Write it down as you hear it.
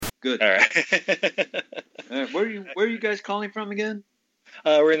Good. All right. Where are you guys calling from again?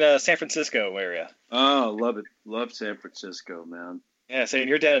 We're in the San Francisco area. Oh, love it. Love San Francisco, man. Yeah, so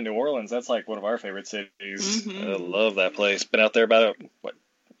you're down in New Orleans. That's like one of our favorite cities. Mm-hmm. I love that place. Been out there about,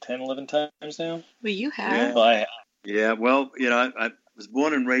 10, 11 times now? Well, you have. Yeah. Well, Yeah, well, I was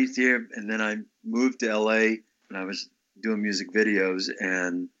born and raised here, and then I moved to LA, and I was doing music videos,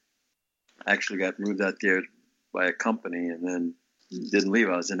 and I actually got moved out there by a company, and then didn't leave.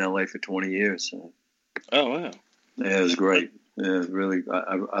 I was in LA for 20 years. So. Oh, wow. Yeah, it was great. Yeah, really,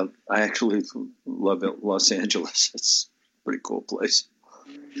 I actually love it, Los Angeles. It's a pretty cool place.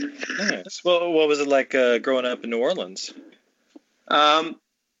 Nice. Well, what was it like growing up in New Orleans?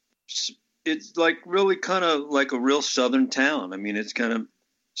 It's like really kind of like a real southern town. I mean, it's kind of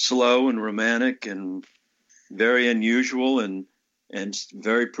slow and romantic and very unusual and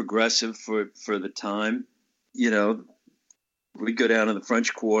very progressive for the time. You know, we go down to the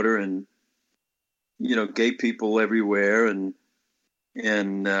French Quarter and, gay people everywhere and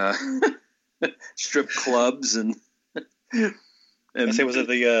strip clubs and I say, was it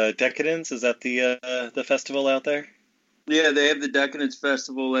the Decadence? Is that the festival out there? Yeah, they have the Decadence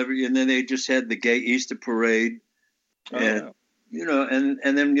Festival and then they just had the Gay Easter Parade, and Wow.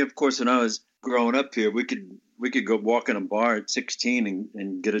 and then of course when I was growing up here, we could go walk in a bar at 16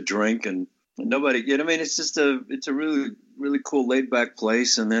 and get a drink and nobody, I mean, it's a really really cool laid back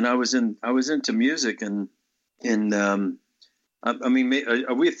place. And then I was into music and I mean,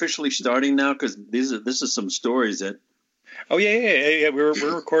 are we officially starting now? Because this is some stories that. Oh yeah. We're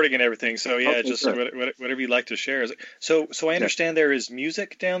recording and everything. So yeah, Okay, just good. whatever you'd like to share. So I understand there is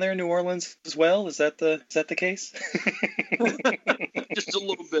music down there in New Orleans as well. Is that the case? Just a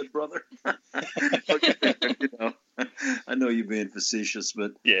little bit, brother. Okay, I know you're being facetious,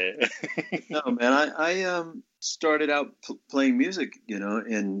 but Yeah. no, man. I started out playing music,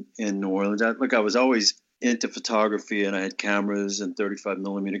 in New Orleans. I was always into photography, and I had cameras and 35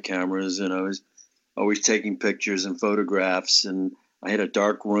 millimeter cameras, and I was always taking pictures and photographs. And I had a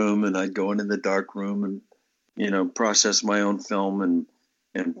dark room, and I'd go into the dark room and process my own film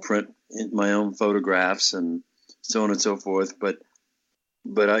and print my own photographs and so on and so forth. But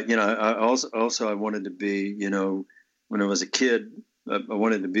I also I wanted to be, when I was a kid, I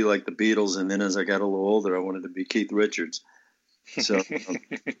wanted to be like the Beatles, and then as I got a little older, I wanted to be Keith Richards. So,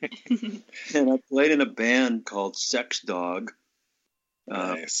 and I played in a band called Sex Dog.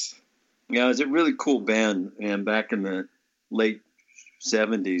 Nice. Yeah, it was a really cool band, and back in the late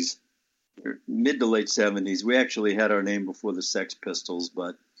 70s, or mid to late 70s, we actually had our name before the Sex Pistols,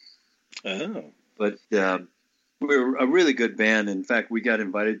 but Oh. we were a really good band. In fact, we got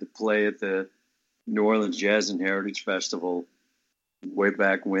invited to play at the New Orleans Jazz and Heritage Festival way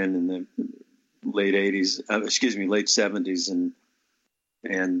back when in the late 80s, late 70s,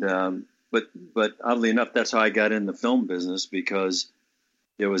 but oddly enough, that's how I got in the film business, because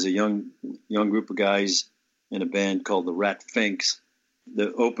there was a young group of guys in a band called the Rat Finks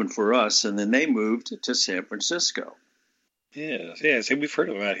that opened for us, and then they moved to San Francisco. Yeah. So we've heard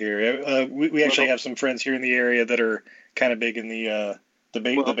of them out here. We actually have some friends here in the area that are kind of big in the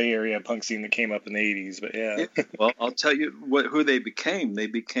Bay Area punk scene that came up in the '80s. But yeah. Well, I'll tell you who they became. They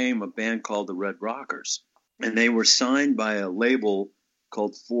became a band called the Red Rockers, and they were signed by a label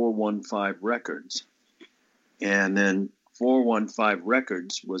called 415 Records, and then 415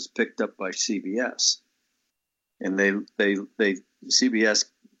 Records was picked up by CBS, and they CBS,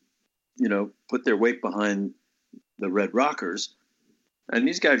 put their weight behind the Red Rockers, and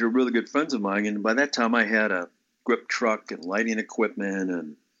these guys were really good friends of mine. And by that time, I had a grip truck and lighting equipment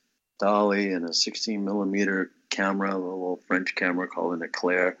and dolly and a 16 millimeter camera, a little French camera called an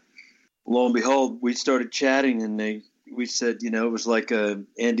Eclair. Lo and behold, we started chatting, and we said, it was like a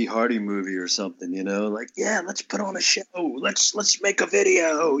Andy Hardy movie or something, like, yeah, let's put on a show. Let's make a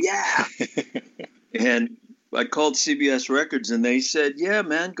video. Yeah. And I called CBS Records, and they said, yeah,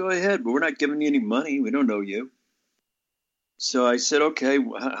 man, go ahead, but we're not giving you any money. We don't know you. So I said, okay,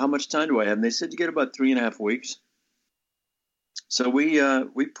 how much time do I have? And they said, you get about 3.5 weeks. So we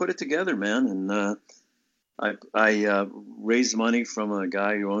put it together, man. And I raised money from a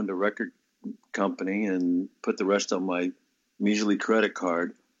guy who owned a record company and put the rest on my measly credit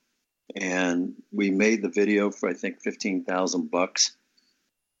card. And we made the video for, I think, $15,000,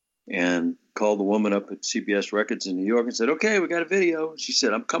 and called the woman up at CBS Records in New York and said, okay, we got a video. She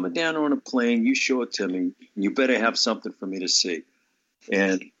said, I'm coming down on a plane. You show it to me. You better have something for me to see.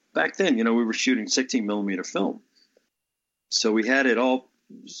 And back then, we were shooting 16 millimeter film. So we had it all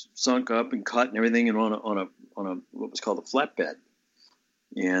sunk up and cut and everything, and on a what was called a flatbed.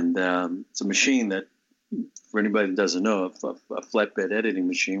 And it's a machine that for anybody that doesn't know, a flatbed editing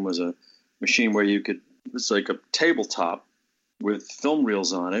machine was a machine where it's like a tabletop with film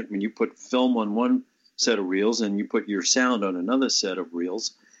reels on it. When you put film on one set of reels and you put your sound on another set of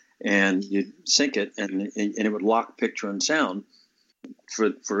reels, and you sync it, and it would lock picture and sound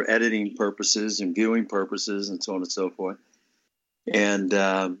for editing purposes and viewing purposes and so on and so forth. And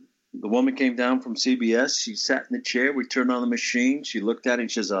the woman came down from CBS. She sat in the chair. We turned on the machine. She looked at it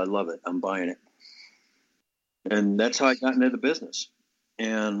and she says, "I love it. I'm buying it." And that's how I got into the business.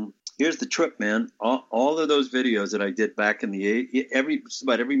 And here's the trip, man. All of those videos that I did back in the just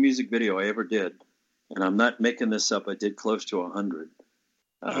about every music video I ever did, and I'm not making this up, I did close to 100.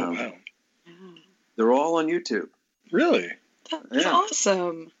 Wow. They're all on YouTube. Really? That's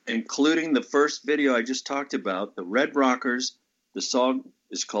awesome. Including the first video I just talked about, the Red Rockers. The song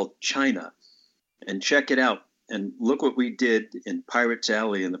is called China. And check it out. And look what we did in Pirates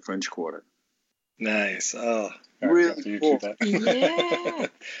Alley in the French Quarter. Nice. Oh, really cool. Yeah.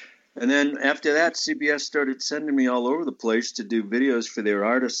 And then after that, CBS started sending me all over the place to do videos for their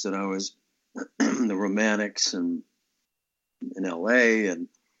artists. And I was the Romantics and in LA and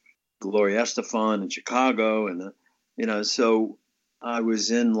Gloria Estefan in Chicago. And, so I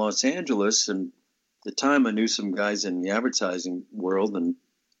was in Los Angeles. And at the time I knew some guys in the advertising world. And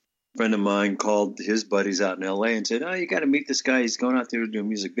a friend of mine called his buddies out in LA and said, "Oh, you got to meet this guy. He's going out there to do a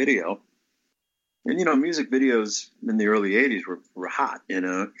music video." And, music videos in the early 80s were hot,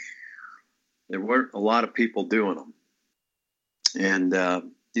 There weren't a lot of people doing them.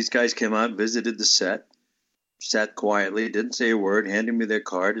 And these guys came out, visited the set, sat quietly, didn't say a word, handed me their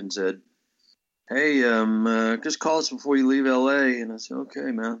card and said, "Hey, just call us before you leave LA." And I said,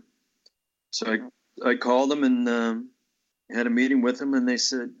 "Okay, man." So I called them and had a meeting with them, and they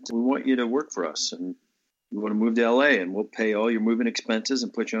said, "We want you to work for us, and you want to move to LA, and we'll pay all your moving expenses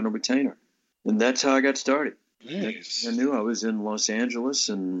and put you on a retainer." And that's how I got started. Nice. I knew I was in Los Angeles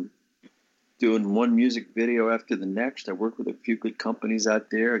and doing one music video after the next. I worked with a few good companies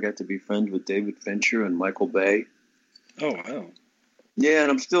out there. I got to be friends with David Fincher and Michael Bay. Oh, wow. Yeah, and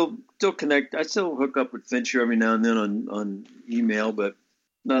I'm still connected. I still hook up with Fincher every now and then on email, but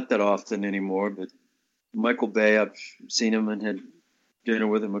not that often anymore. But Michael Bay, I've seen him and had dinner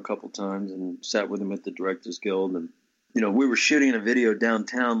with him a couple times and sat with him at the Directors Guild. And, we were shooting a video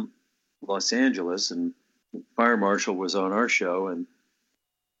downtown Los Angeles, and the fire marshal was on our show, and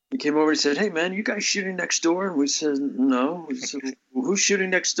he came over and said, "Hey, man, you guys shooting next door?" And we said, "No." We said, "Well, who's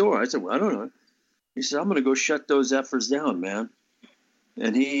shooting next door?" I said, "Well, I don't know." He said, "I'm going to go shut those effers down, man."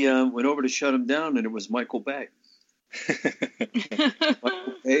 And he went over to shut them down, and it was Michael Bay.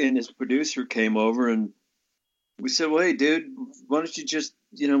 Michael Bay and his producer came over, and we said, "Well, hey, dude, why don't you just,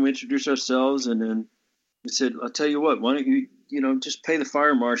 introduce ourselves?" And then we said, "I'll tell you what, why don't you, just pay the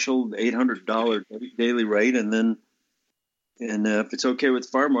fire marshal the $800 daily rate, and then, if it's okay with the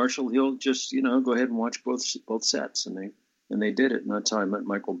fire marshal, he'll just, go ahead and watch both sets." And they did it, and that's how I met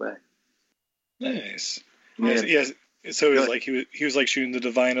Michael Bay. Nice. Yeah. Yes. So it was like he was like shooting the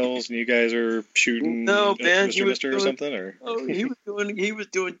Divinyls, and you guys are shooting Mr. Mister or something, or he was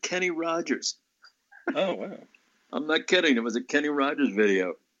doing Kenny Rogers. Oh, wow. I'm not kidding. It was a Kenny Rogers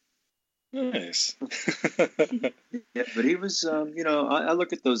video. Nice. Yeah, but he was, I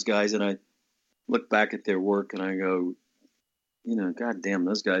look at those guys and I look back at their work and I go, God damn,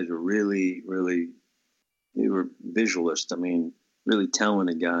 those guys were really, really, they were visualists. I mean, really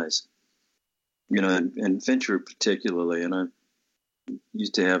talented guys. And Fincher particularly. And I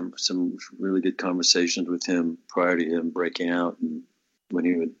used to have some really good conversations with him prior to him breaking out, and when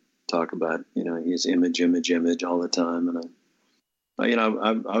he would talk about, his image all the time. And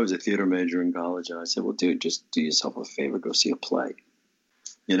I was a theater major in college, and I said, "Well, dude, just do yourself a favor, go see a play."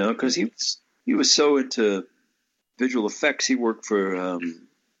 Because he was so into visual effects. He worked for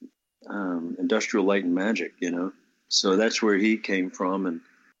Industrial Light and Magic, so that's where he came from. And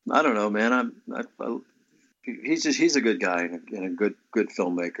I don't know, man. He's a good guy and a good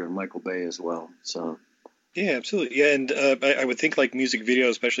filmmaker, and Michael Bay as well. So. Yeah, absolutely. Yeah, and I would think like music video,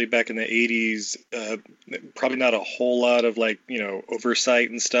 especially back in the 80s, probably not a whole lot of oversight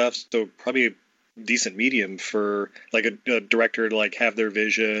and stuff. So probably a decent medium for like a director to like have their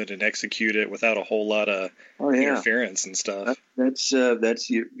vision and execute it without a whole lot of interference and stuff. That's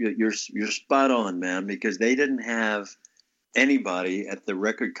you're spot on, man, because they didn't have anybody at the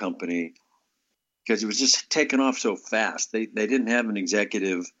record company because it was just taking off so fast. They didn't have an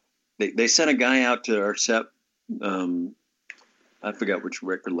executive. They sent a guy out to our set. I forgot which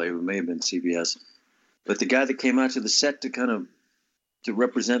record label. It may have been CBS. But the guy that came out to the set to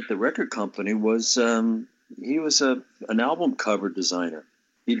represent the record company was he was an album cover designer.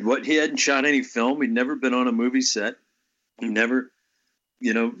 He hadn't shot any film. He'd never been on a movie set. He never,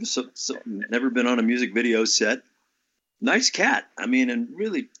 never been on a music video set. Nice cat. I mean, and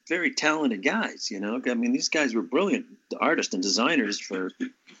really very talented guys, I mean, these guys were brilliant artists and designers for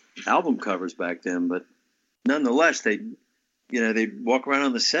album covers back then, but nonetheless, they'd walk around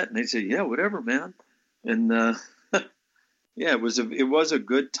on the set and they'd say, yeah, whatever, man. And, yeah, it was a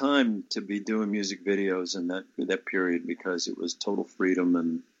good time to be doing music videos in that period because it was total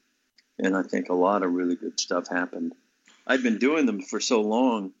freedom and I think a lot of really good stuff happened. I'd been doing them for so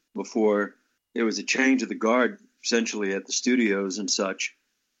long before there was a change of the guard essentially at the studios and such,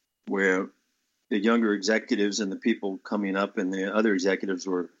 where the younger executives and the people coming up and the other executives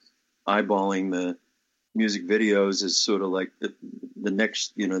were eyeballing the music videos as sort of like the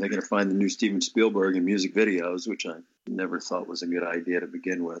next, they're going to find the new Steven Spielberg in music videos, which I never thought was a good idea to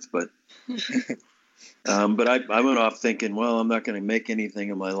begin with. But but I went off thinking, well, I'm not going to make anything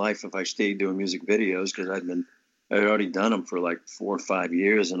in my life if I stayed doing music videos because I'd already done them for like 4 or 5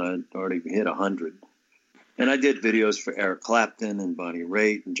 years and I'd already hit 100. And I did videos for Eric Clapton and Bonnie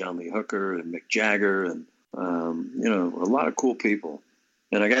Raitt and John Lee Hooker and Mick Jagger and, a lot of cool people.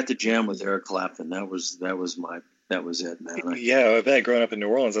 And I got to jam with Eric Clapton. That was it, man. Yeah, I bet growing up in New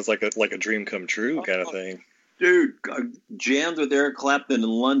Orleans, that's like a dream come true kind of thing. Dude, I jammed with Eric Clapton in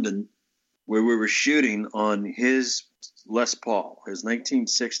London where we were shooting on his Les Paul, his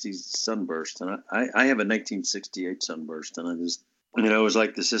 1960s Sunburst. And I have a 1968 Sunburst. And I just, it was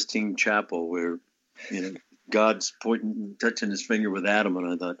like the Sistine Chapel where, God's touching his finger with Adam, and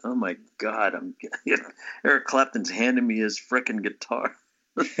I thought, oh my God, Eric Clapton's handing me his frickin' guitar.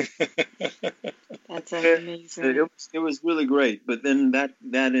 That's amazing. It was really great. But then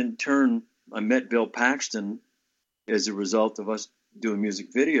that in turn, I met Bill Paxton as a result of us doing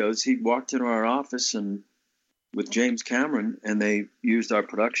music videos. He walked into our office and with James Cameron, and they used our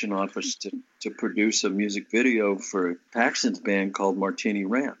production office to produce a music video for Paxton's band called Martini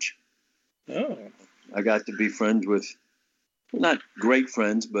Ranch. Oh. I got to be friends with, not great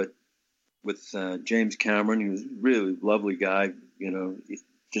friends, but with James Cameron. He was a really lovely guy,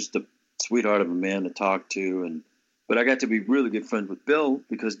 just a sweetheart of a man to talk to. But I got to be really good friends with Bill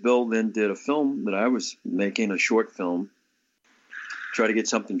because Bill then did a film that I was making, a short film, try to get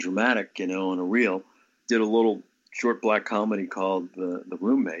something dramatic, on a reel. Did a little short black comedy called The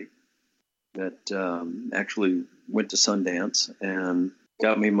Roommate that actually went to Sundance and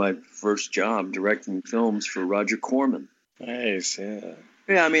got me my first job directing films for Roger Corman. Nice, yeah.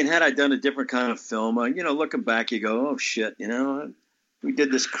 Yeah, I mean, had I done a different kind of film, looking back, you go, oh, shit, we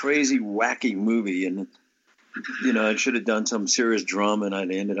did this crazy, wacky movie, and, I should have done some serious drama, and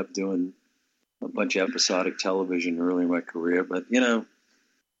I'd ended up doing a bunch of episodic television early in my career. But,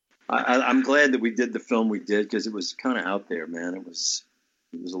 I'm glad that we did the film we did because it was kind of out there, man. It was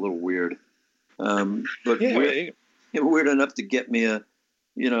a little weird. But yeah, weird enough to get me a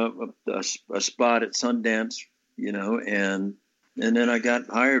spot at Sundance, and then I got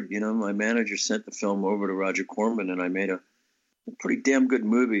hired. My manager sent the film over to Roger Corman, and I made a pretty damn good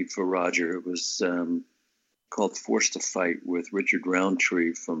movie for Roger. It was called Forced to Fight with Richard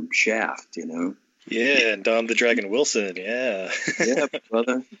Roundtree from Shaft, Yeah, and Dom the Dragon Wilson, yeah. Yeah,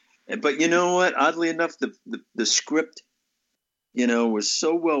 brother. But you know what? Oddly enough, the script, was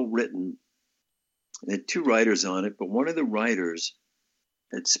so well written. It had 2 writers on it, but one of the writers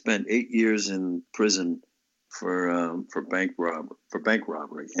had spent 8 years in prison for bank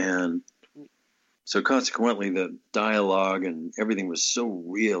robbery, and so consequently the dialogue and everything was so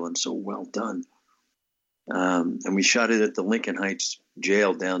real and so well done. And we shot it at the Lincoln Heights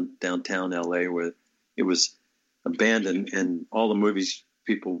jail downtown LA, where it was abandoned, and all the movies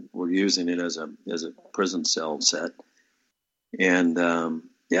people were using it as a prison cell set. And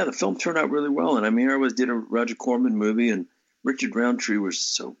the film turned out really well. And I mean, I did a Roger Corman movie, and Richard Roundtree was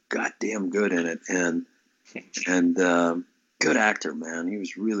so goddamn good in it, and good actor, man. He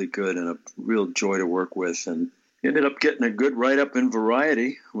was really good and a real joy to work with, and ended up getting a good write-up in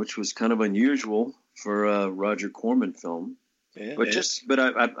Variety, which was kind of unusual for a Roger Corman film. Yeah, but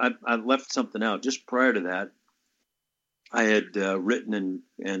I left something out. Just prior to that, I had written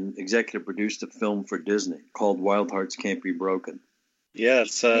and executive produced a film for Disney called Wild Hearts Can't Be Broken. Yeah,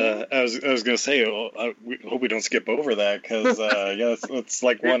 I was going to say, we hope we don't skip over that because it's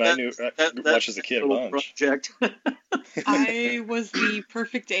like one I knew watched as a kid a bunch. Project. I was the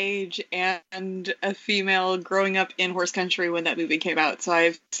perfect age and a female growing up in horse country when that movie came out, so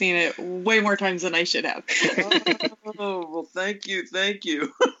I've seen it way more times than I should have. Oh, well, thank you. That's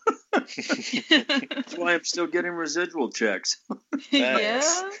why I'm still getting residual checks. Yeah.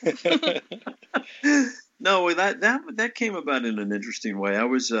 No, that came about in an interesting way. I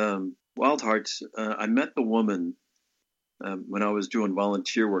was Wild Hearts. I met the woman when I was doing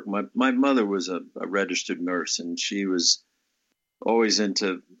volunteer work. My mother was a registered nurse, and she was always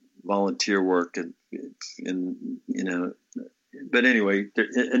into volunteer work and you know. But anyway,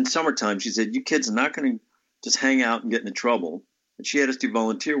 in summertime, she said, "You kids are not going to just hang out and get into trouble." And she had us do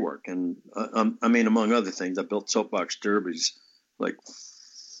volunteer work, and I mean, among other things, I built soapbox derbies like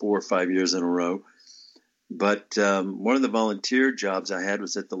 4 or 5 years in a row. But one of the volunteer jobs I had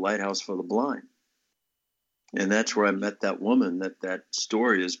was at the Lighthouse for the Blind. And that's where I met that woman that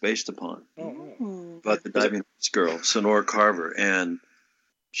story is based upon. Oh. About the diving girl, Sonora Carver. And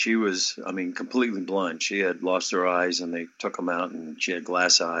she was, I mean, completely blind. She had lost her eyes and they took them out and she had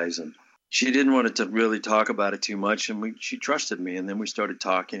glass eyes. And she didn't want to really talk about it too much. And she trusted me. And then we started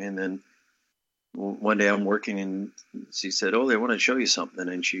talking. And then one day I'm working and she said, "Oh, they want to show you something."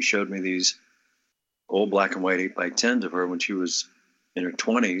 And she showed me these old black and white 8x10s of her when she was in her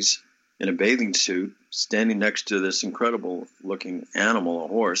 20s in a bathing suit, standing next to this incredible looking animal, a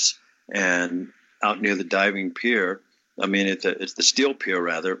horse, and out near the diving pier. I mean, it's the steel pier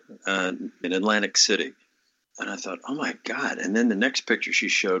rather, in Atlantic City. And I thought, oh my God. And then the next picture she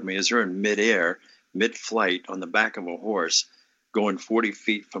showed me is her in midair, mid-flight on the back of a horse, going 40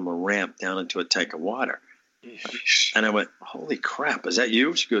 feet from a ramp down into a tank of water. And I went, "Holy crap, is that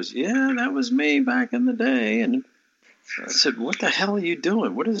you?" She goes, "Yeah, that was me back in the day." And I said, "What the hell are you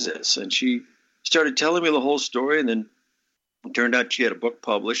doing? What is this?" And she started telling me the whole story. And then it turned out she had a book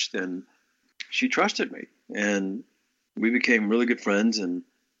published and she trusted me. And we became really good friends and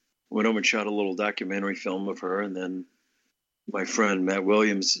went over and shot a little documentary film of her. And then my friend, Matt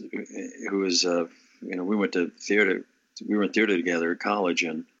Williams, who was, we went to theater. We were in theater together at college,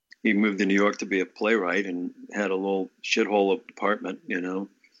 and he moved to New York to be a playwright and had a little shithole apartment,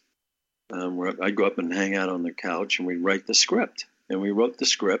 where I'd go up and hang out on the couch and we'd write the script. And we wrote the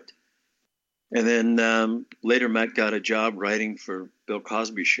script. And then later Matt got a job writing for Bill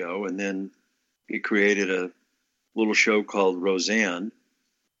Cosby Show. And then he created a little show called Roseanne.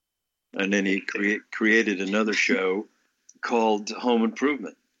 And then he created another show called Home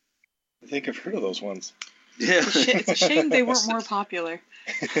Improvement. I think I've heard of those ones. Yeah. It's a shame they weren't more popular.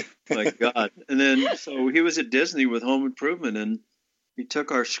 My God. And then, so he was at Disney with Home Improvement, and he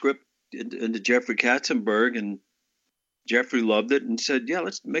took our script into Jeffrey Katzenberg, and Jeffrey loved it and said, "Yeah,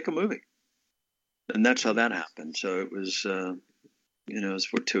 let's make a movie." And that's how that happened. So it was, it was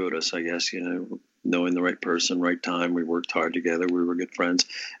fortuitous, I guess, knowing the right person, right time. We worked hard together. We were good friends,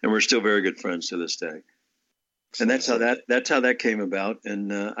 and we're still very good friends to this day. And that's how that came about.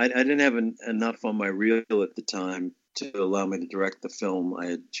 And I didn't have enough on my reel at the time to allow me to direct the film. I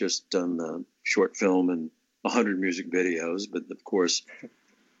had just done the short film and 100 music videos. But of course,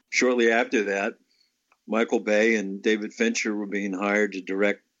 shortly after that, Michael Bay and David Fincher were being hired to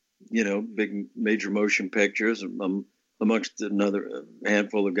direct, big major motion pictures, amongst another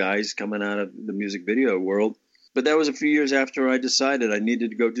handful of guys coming out of the music video world. But that was a few years after I decided I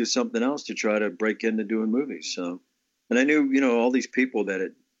needed to go do something else to try to break into doing movies. So, and I knew, all these people that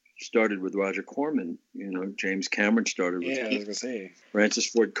had started with Roger Corman. James Cameron started with I was going to say. Francis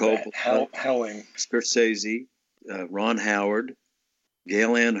Ford Coppola, Howling, Scorsese, Ron Howard,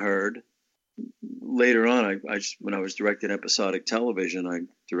 Gail Ann Hurd. Later on, when I was directing episodic television, I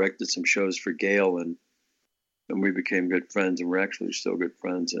directed some shows for Gail, and we became good friends, and we're actually still good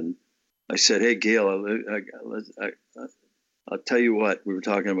friends. And I said, "Hey, Gail, I'll tell you what." We were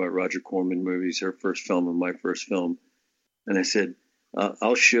talking about Roger Corman movies, her first film and my first film, and I said,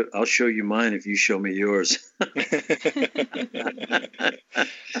 "I'll show you mine if you show me yours."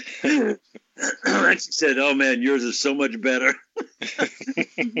 And she said, "Oh man, yours is so much better."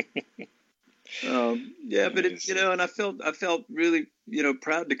 But it, and I felt really,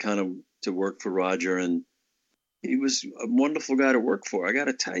 proud to work for Roger, and he was a wonderful guy to work for. I got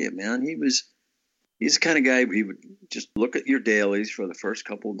to tell you, man, he's the kind of guy, he would just look at your dailies for the first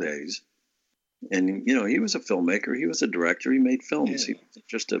couple of days. And, he was a filmmaker. He was a director. He made films. Yeah. He was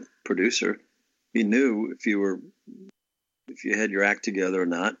just a producer. He knew if you had your act together or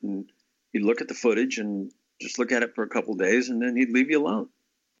not. And he'd look at the footage and just look at it for a couple of days, and then he'd leave you alone.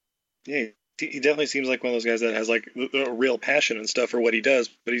 Yeah, he definitely seems like one of those guys that has like a real passion and stuff for what he does,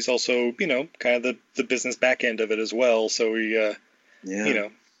 but he's also, kind of the business back end of it as well. So he,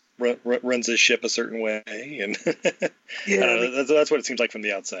 runs his ship a certain way, and that's what it seems like from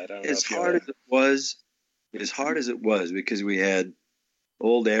the outside. I don't know as hard as it was, because we had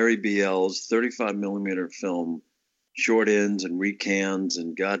old Arri BLs, 35 millimeter film, short ends and recans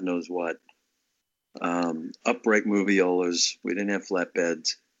and God knows what, upright moviolas. We didn't have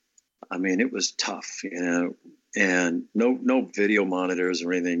flatbeds. I mean, it was tough, you know, and no video monitors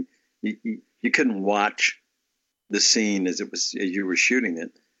or anything. You couldn't watch the scene as you were shooting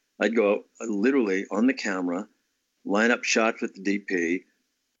it. I'd go literally on the camera, line up shots with the DP,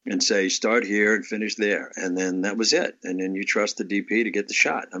 and say start here and finish there, and then that was it. And then you trust the DP to get the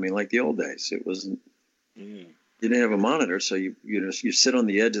shot. I mean, like the old days, it wasn't. You didn't have a monitor, so you sit on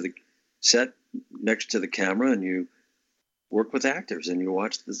the edge of the set next to the camera and you work with actors and you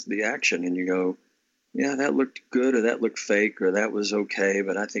watch the action and you go, yeah, that looked good, or that looked fake, or that was okay,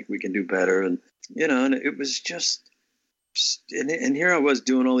 but I think we can do better. And, you know, and it was just, and here I was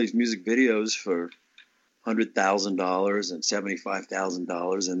doing all these music videos for $100,000 and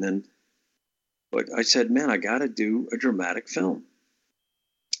 $75,000. And then I said, man, I got to do a dramatic film.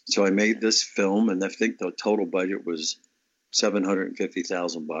 So I made this film, and I think the total budget was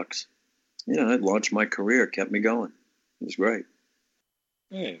 $750,000. You know, it launched my career, kept me going. It was great.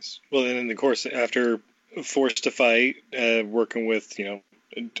 Nice. Well, and then, of course, after Forced to Fight, working with, you know,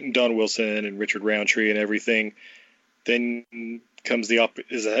 Don Wilson and Richard Roundtree and everything, then comes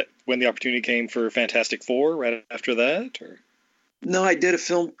is that when the opportunity came for Fantastic Four, right after that? Or? No, I did a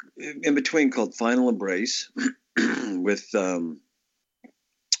film in between called Final Embrace with,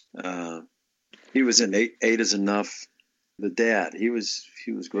 he was in Eight is Enough, the dad. He was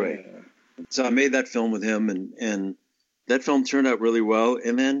great. Yeah. So I made that film with him, and that film turned out really well.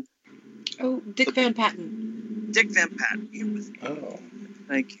 And then, Dick Van Patten. Dick Van Patten. He was. Oh,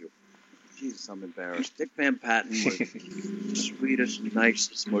 thank you. Jesus, I'm embarrassed. Dick Van Patten was the sweetest,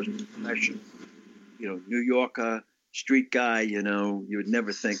 nicest, most professional, you know, New Yorker, street guy. You know, you would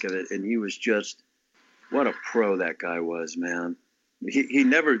never think of it, and he was just what a pro that guy was, man. He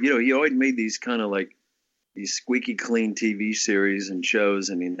never, you know, he always made these kind of like these squeaky clean TV series and shows,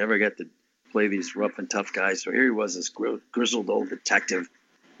 and he never got to play these rough and tough guys. So here he was, this grizzled old detective,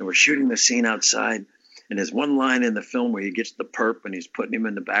 and we're shooting the scene outside. And there's one line in the film where he gets the perp and he's putting him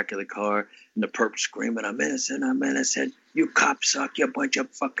in the back of the car, and the perp's screaming, I'm innocent, I'm innocent. You cop suck, you bunch of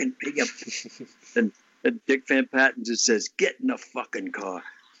fucking pig. and Dick Van Patten just says, get in the fucking car.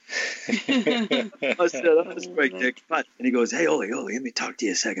 I said, oh, that's great, Dick. And he goes, hey, Ole, let me talk to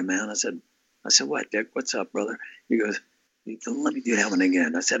you a second, man. I said, what, Dick? What's up, brother? He goes, let me do that one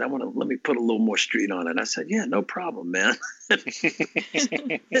again. I said, let me put a little more street on it. I said, yeah, no problem, man.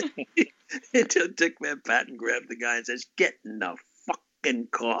 Until Dick Van Patten grabbed the guy and says, get in the fucking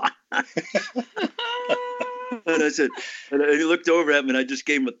car. And I said, and he looked over at me, and I just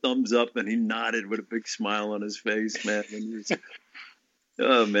gave him a thumbs up, and he nodded with a big smile on his face, man. And he was,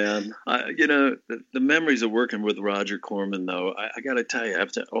 oh, man. You know, the memories of working with Roger Corman, though, I got to tell you,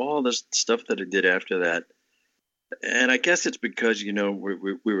 after all this stuff that I did after that, and I guess it's because, you know,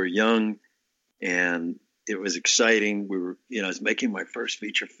 we were young and it was exciting. We were, you know, I was making my first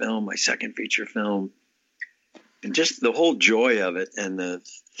feature film, my second feature film, and just the whole joy of it and the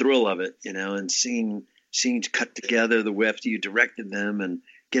thrill of it, you know, and seeing scenes cut together the way after you directed them and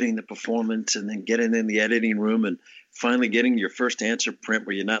getting the performance and then getting in the editing room and finally getting your first answer print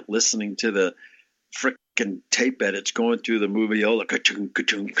where you're not listening to the frickin' tape edits going through the moviola, ka-chung,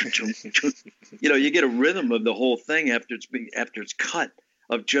 ka-chung, ka-chung, ka-chung. You know, you get a rhythm of the whole thing after it's cut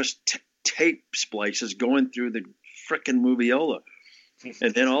of just tape splices going through the frickin' moviola.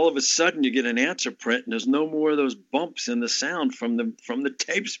 And then all of a sudden you get an answer print and there's no more of those bumps in the sound from the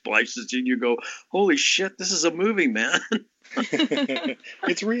tape splices, and you go, holy shit, this is a movie, man.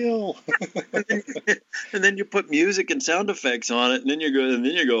 It's real. and then you put music and sound effects on it, and then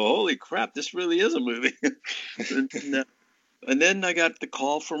you go, holy crap, this really is a movie. and then I got the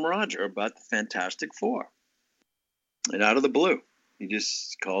call from Roger about the Fantastic Four, and out of the blue, he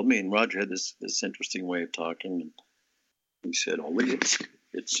just called me, and Roger had this interesting way of talking, and he said, "Ole,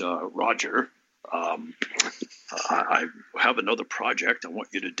 it's Roger. I have another project I want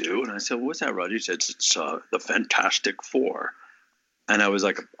you to do." And I said, well, what's that, Roger? He said, it's the Fantastic Four. And I was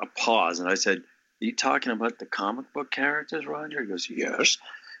like a pause. And I said, are you talking about the comic book characters, Roger? He goes, yes.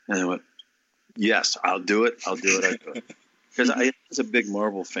 And I went, yes, I'll do it. Because I was a big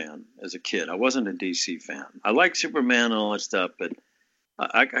Marvel fan as a kid. I wasn't a DC fan. I liked Superman and all that stuff, but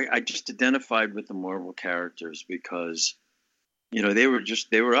I just identified with the Marvel characters because, you know, they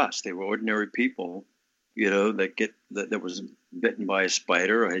were us. They were ordinary people, you know, that was bitten by a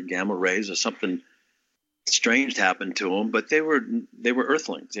spider or had gamma rays or something strange happened to them. But they were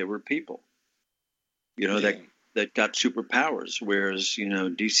Earthlings. They were people, you know, that got superpowers. Whereas, you know,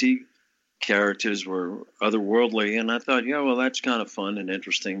 DC characters were otherworldly. And I thought, yeah, well, that's kind of fun and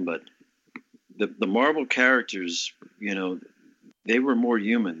interesting. But the Marvel characters, you know, they were more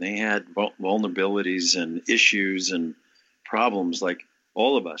human. They had vulnerabilities and issues and problems like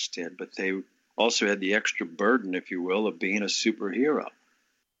All of us did, but they also had the extra burden, if you will, of being a superhero.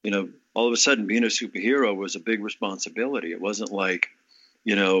 All of a sudden being a superhero was a big responsibility. It wasn't like,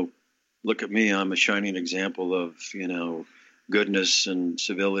 look at me, I'm a shining example of, goodness and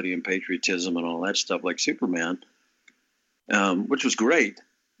civility and patriotism and all that stuff like Superman, which was great.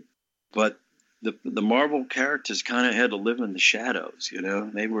 But the Marvel characters kind of had to live in the shadows,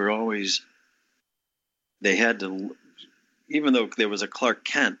 They were always, they had to, even though there was a Clark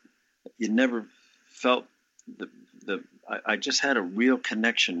Kent, you never felt I just had a real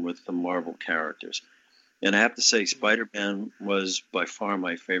connection with the Marvel characters. And I have to say, Spider-Man was by far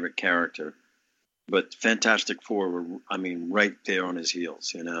my favorite character. But Fantastic Four were, right there on his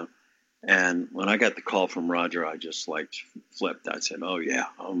heels, And when I got the call from Roger, I just flipped. I said, "Oh yeah,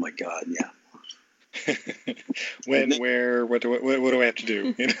 oh my God, yeah." What do I have to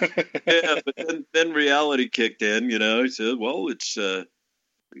do? Yeah, but then reality kicked in. He said, "Well, it's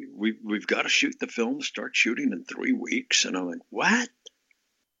we've got to shoot the film, start shooting in 3 weeks," and I'm like, "What?"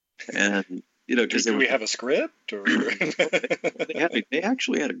 And because do we have a script? Or they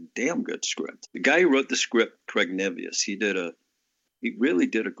actually had a damn good script. The guy who wrote the script, Craig Nevius, he really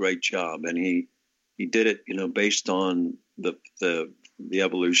did a great job, and he did it, based on the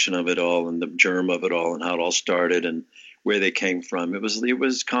evolution of it all and the germ of it all and how it all started and where they came from. It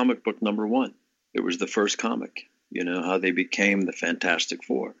was comic book number one. It was the first comic. How they became the Fantastic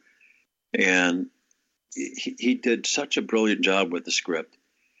Four, and he did such a brilliant job with the script.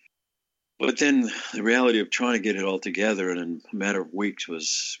 But then the reality of trying to get it all together in a matter of weeks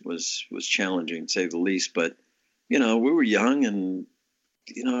was challenging, to say the least. But, we were young and,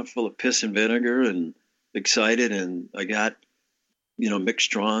 full of piss and vinegar and excited. And I got, Mick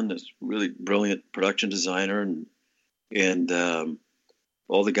Strawn, this really brilliant production designer, and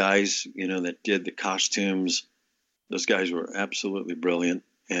all the guys, that did the costumes. Those guys were absolutely brilliant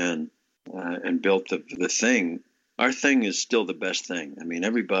and built the thing. Our thing is still the best thing.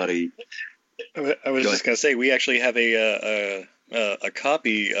 Everybody. I was just going to say, we actually have a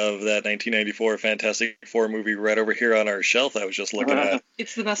copy of that 1994 Fantastic Four movie right over here on our shelf. I was just looking at.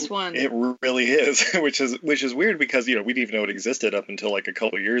 It's the best one. It really is, which is weird because we didn't even know it existed up until like a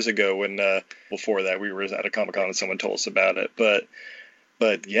couple of years ago when before that we were at a Comic-Con and someone told us about it.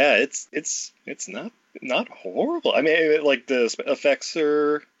 But yeah, it's not horrible. Like the effects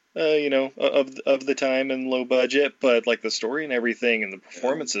are. Of the time and low budget, but like the story and everything and the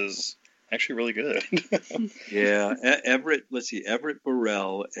performances actually really good. Yeah, Everett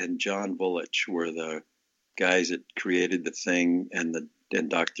Burrell and John Bullock were the guys that created the Thing and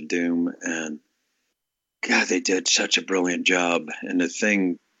Doctor Doom, and God, they did such a brilliant job. And the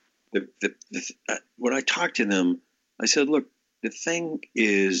Thing, when I talked to them, I said, "Look, the Thing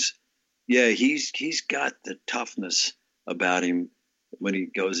is, he's got the toughness about him." When he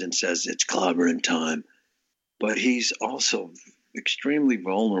goes and says it's clobbering time, but he's also extremely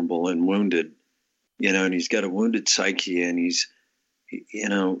vulnerable and wounded, and he's got a wounded psyche, and he's,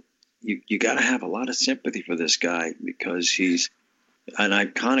 you got to have a lot of sympathy for this guy because and I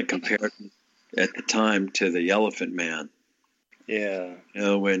kind of compared him at the time to the Elephant Man. Yeah.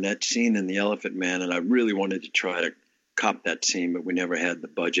 When that scene in the Elephant Man, and I really wanted to try to cop that scene, but we never had the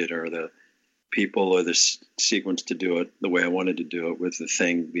budget or the people or the sequence to do it the way I wanted to do it, with the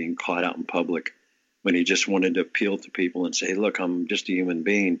Thing being caught out in public when he just wanted to appeal to people and say, "Look, I'm just a human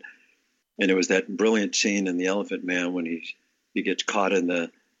being." And it was that brilliant scene in the Elephant Man when he gets caught in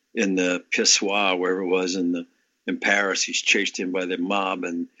the pissoir, wherever it was in Paris. He's chased in by the mob,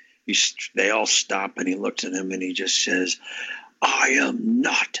 and they all stop, and he looks at him and he just says, "I am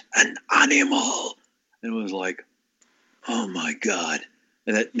not an animal." And it was like, oh my God.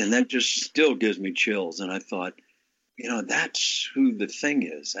 And that just still gives me chills. And I thought, that's who the Thing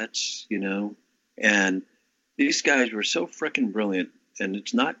is. That's, and these guys were so freaking brilliant. And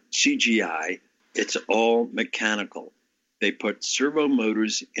it's not CGI. It's all mechanical. They put servo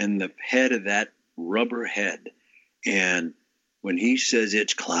motors in the head of that rubber head. And when he says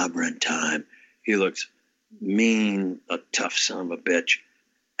it's clobbering time, he looks mean, a tough son of a bitch.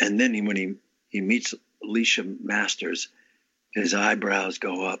 And then when he meets Alicia Masters, his eyebrows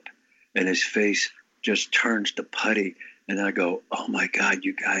go up and his face just turns to putty. And I go, oh my God,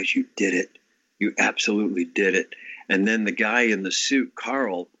 you guys, you did it. You absolutely did it. And then the guy in the suit,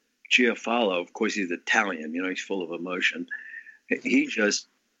 Carl Giafalo, of course, he's Italian, he's full of emotion. He just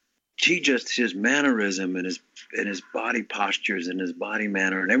his mannerism and his body postures and his body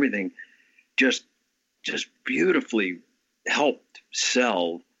manner and everything just beautifully helped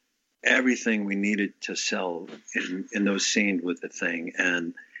sell everything we needed to sell in those scenes with the Thing.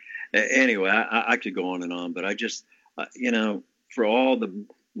 And anyway, I could go on and on, but I just, for all the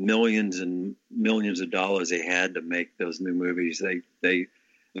millions and millions of dollars they had to make those new movies,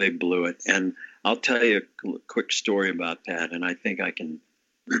 they blew it. And I'll tell you a quick story about that, and I think I can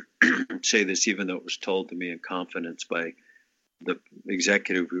say this even though it was told to me in confidence by the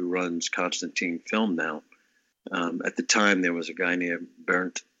executive who runs Constantine Film now. At the time, there was a guy named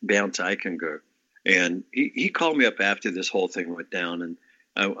Bernd Eichinger, and he called me up after this whole thing went down, and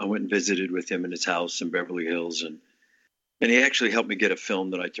I went and visited with him in his house in Beverly Hills, and he actually helped me get a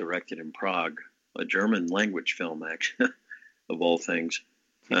film that I directed in Prague, a German language film, actually, of all things.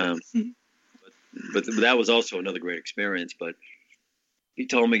 But that was also another great experience. But he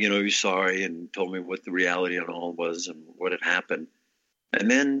told me, he was sorry, and told me what the reality on all was and what had happened.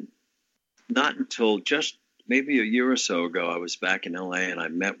 And then, not until just maybe a year or so ago, I was back in LA, and I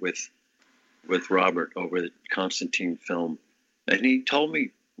met with Robert over at Constantine Film, and he told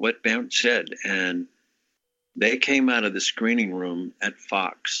me what Bernd said. And they came out of the screening room at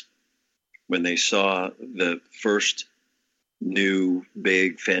Fox when they saw the first new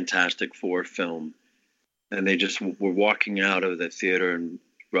big Fantastic Four film, and they just were walking out of the theater, and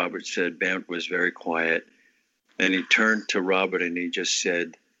Robert said Bernd was very quiet, and he turned to Robert and he just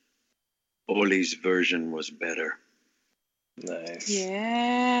said, Oli's version was better. Nice.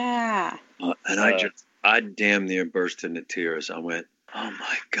 Yeah. And I damn near burst into tears. I went, oh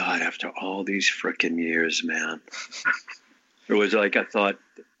my God, after all these frickin' years, man. It was like I thought,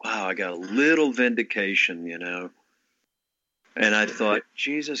 wow, I got a little vindication, And I thought,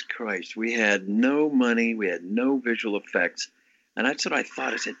 Jesus Christ, we had no money, we had no visual effects. And that's what I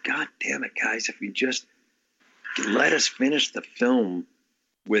thought. I said, God damn it, guys, if you just let us finish the film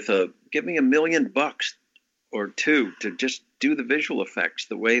with give me $1 million or $2 to just do the visual effects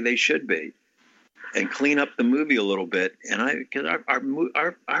the way they should be and clean up the movie a little bit. And because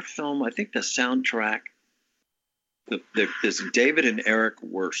our film, I think the soundtrack, this David and Eric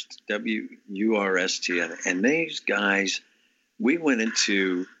Wurst, W-U-R-S-T, and these guys, we went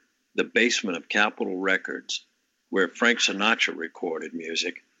into the basement of Capitol Records where Frank Sinatra recorded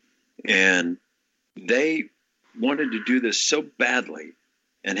music, and they wanted to do this so badly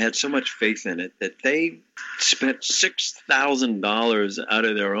and had so much faith in it that they spent $6,000 out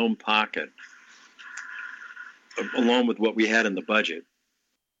of their own pocket along with what we had in the budget.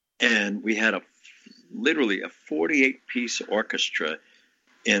 And we had literally a 48-piece orchestra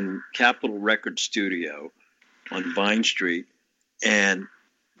in Capitol Records studio on Vine Street, and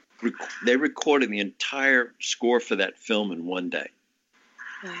they recorded the entire score for that film in one day.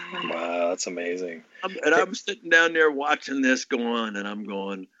 Wow, that's amazing. I'm sitting down there watching this go on, and I'm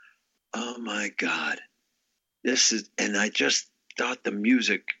going, oh my God, and I just thought the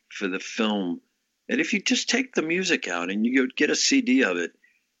music for the film, and if you just take the music out and you go get a CD of it,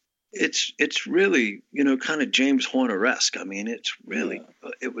 it's really, kind of James Horner-esque. I mean, it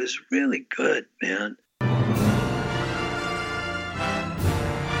was really good, man.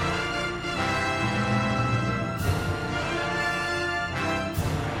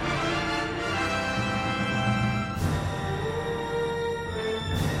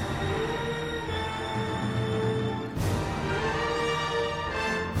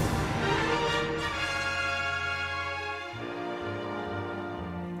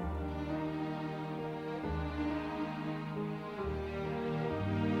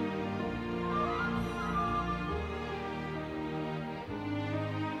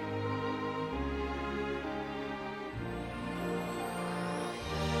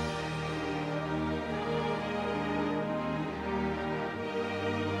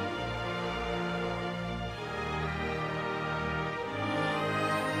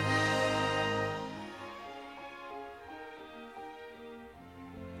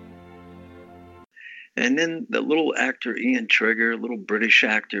 And then the little actor, Ian Trigger, a little British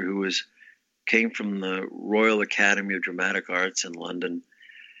actor who came from the Royal Academy of Dramatic Arts in London.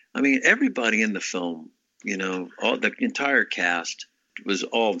 I mean, everybody in the film, the entire cast was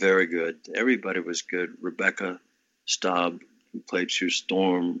all very good. Everybody was good. Rebecca Staub, who played Sue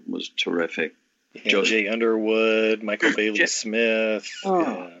Storm, was terrific. Yeah, Jay Underwood, Michael Bailey Smith.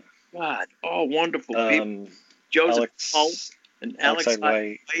 Oh, God. Oh, wonderful people. Joseph Holt and Alex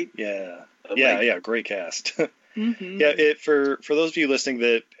White. Yeah. Yeah, great cast. Mm-hmm. Yeah, for those of you listening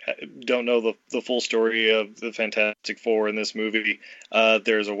that don't know the full story of the Fantastic Four in this movie,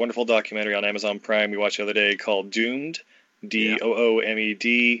 there's a wonderful documentary on Amazon Prime we watched the other day called Doomed, Doomed.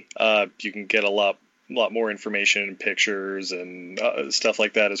 You can get a lot more information and pictures and stuff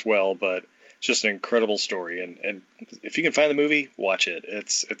like that as well. But just an incredible story. And if you can find the movie, watch it.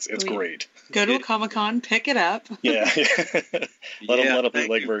 It's great. Go to a Comic-Con, pick it up. Yeah. a lot of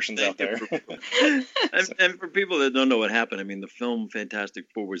bootleg versions out there. and for people that don't know what happened, I mean, the film Fantastic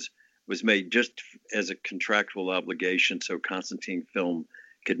Four was made just as a contractual obligation so Constantine Film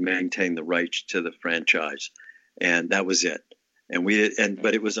could maintain the rights to the franchise. And that was it.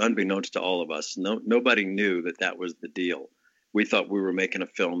 But it was unbeknownst to all of us. Nobody knew that was the deal. We thought we were making a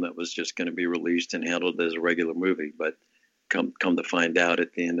film that was just going to be released and handled as a regular movie. But come to find out,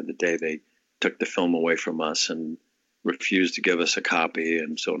 at the end of the day, they took the film away from us and refused to give us a copy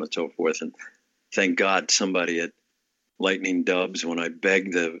and so on and so forth. And thank God somebody at Lightning Dubs, when I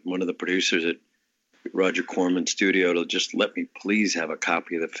begged one of the producers at Roger Corman's studio to just let me please have a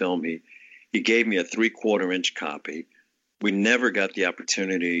copy of the film, he gave me a 3/4-inch copy. We never got the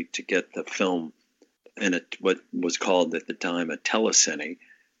opportunity to get the film in what was called at the time a telecine,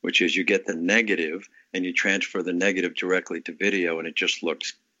 which is you get the negative and you transfer the negative directly to video, and it just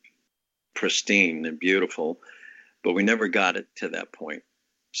looks pristine and beautiful. But we never got it to that point.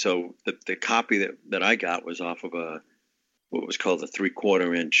 So the copy that I got was off of what was called a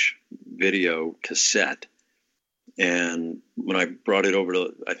 3/4-inch video cassette. And when I brought it over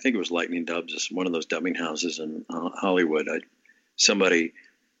to, I think it was Lightning Dubs, one of those dubbing houses in Hollywood, somebody,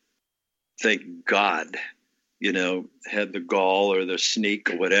 thank God, had the gall or the sneak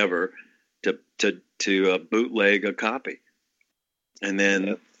or whatever to bootleg a copy. And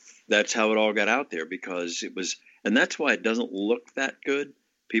then that's how it all got out there, because it was, and that's why it doesn't look that good.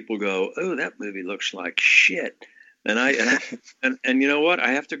 People go, "Oh, that movie looks like shit," and you know what?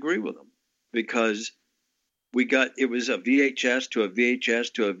 I have to agree with them, because it was a VHS to a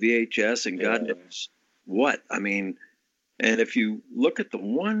VHS to a VHS, and God knows what. I mean, and if you look at the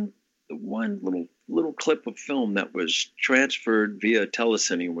one little clip of film that was transferred via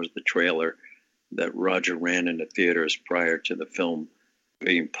telecine, was the trailer that Roger ran into theaters prior to the film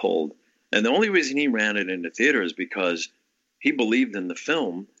being pulled. And the only reason he ran it into theater is because he believed in the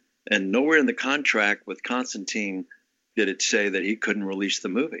film, and nowhere in the contract with Constantine did it say that he couldn't release the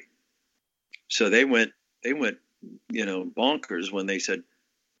movie. So they went, bonkers when they said,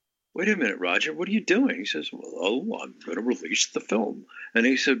 "Wait a minute, Roger, what are you doing?" He says, "Well, I'm going to release the film." And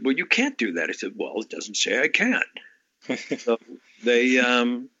he said, "Well, you can't do that." I said, "Well, it doesn't say I can't." So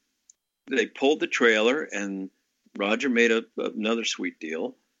they pulled the trailer, and Roger made another sweet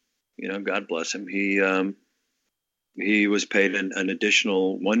deal. God bless him. He was paid an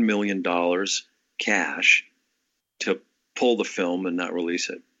additional $1 million cash to pull the film and not release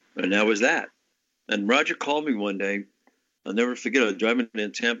it. And that was that. And Roger called me one day. I'll never forget. I was driving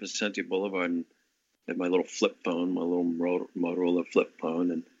in Tampa Century Boulevard and had my little flip phone, my little Motorola flip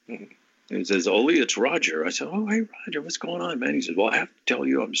phone. And he says, "Ole, it's Roger." I said, "Oh, hey, Roger, what's going on, man?" He says, "Well, I have to tell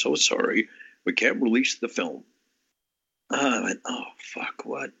you, I'm so sorry. We can't release the film." I went, "Oh, fuck,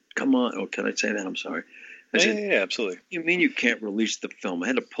 what? Come on." "Oh, can I say that? I'm sorry." I said, yeah, absolutely. "You mean you can't release the film?" I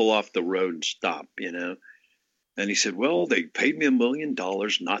had to pull off the road and stop, And he said, "Well, they paid me $1 million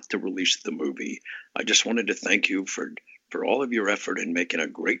not to release the movie. I just wanted to thank you for all of your effort in making a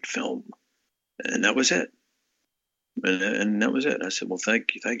great film." And that was it. And that was it. I said, "Well,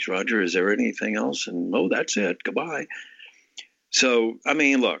 thanks, Roger. Is there anything else?" And, "Oh, that's it. Goodbye." So, I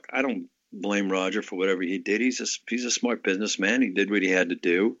mean, look, I don't blame Roger for whatever he did. He's a smart businessman. He did what he had to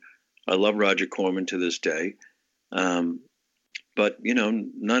do. I love Roger Corman to this day. But,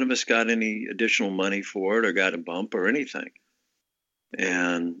 none of us got any additional money for it or got a bump or anything.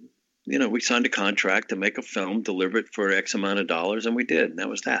 And, we signed a contract to make a film, deliver it for X amount of dollars, and we did. And that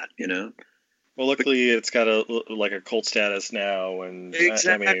was that, Well, luckily it's got a cult status now. And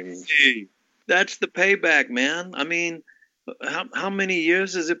exactly. I mean, that's the payback, man. I mean, how many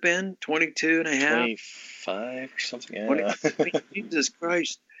years has it been? 22 and a half? 25 or something. Yeah. Jesus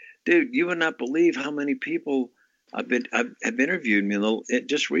Christ. Dude, you would not believe how many people have interviewed me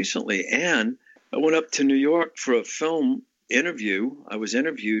just recently. And I went up to New York for a film interview. I was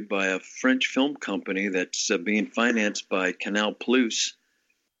interviewed by a French film company that's being financed by Canal Plus,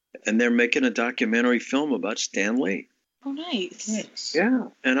 and they're making a documentary film about Stan Lee. Oh, nice. Yeah,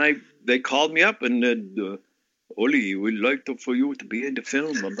 and they called me up and said, "Ole, we'd like for you to be in the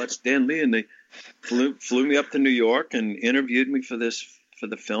film about Stan Lee," and they flew me up to New York and interviewed me for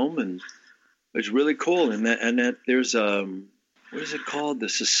the film, and it was really cool. And that there's what is it called? The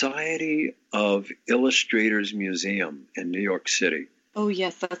Society of Illustrators Museum in New York City. Oh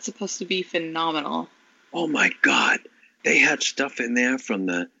yes, that's supposed to be phenomenal. Oh my God, they had stuff in there from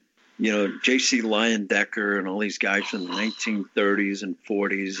the, J.C. Leyendecker and all these guys from the 1930s and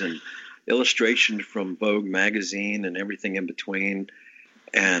 40s, and illustrations from Vogue magazine and everything in between.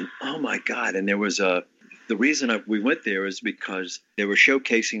 And oh my God! And there was the reason we went there is because they were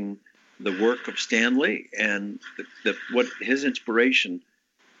showcasing the work of Stan Lee and what his inspiration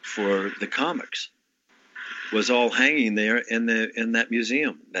for the comics was all hanging there in that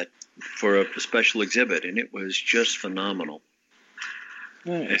museum that for a special exhibit, and it was just phenomenal.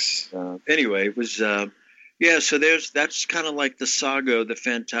 Nice. Anyway, it was yeah. So that's kind of like the saga of the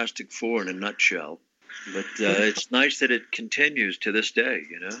Fantastic Four in a nutshell. But it's nice that it continues to this day,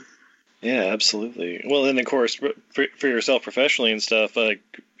 you know. Yeah, absolutely. Well, and of course, for yourself professionally and stuff, like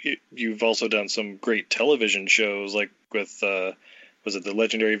you've also done some great television shows, like with was it the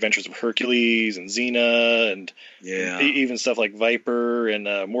Legendary Adventures of Hercules and Xena, and even stuff like Viper and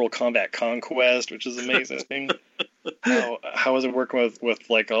Mortal Kombat Conquest, which is amazing. How was it working with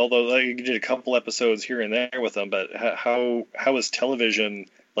like all those? Like, you did a couple episodes here and there with them, but how is television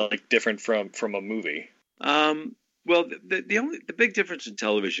like different from a movie? Well, the big difference in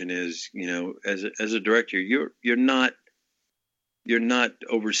television is, you know, as a director, you're not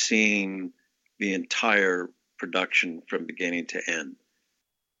overseeing the entire production from beginning to end.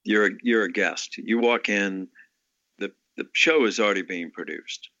 You're a guest. You walk in, the show is already being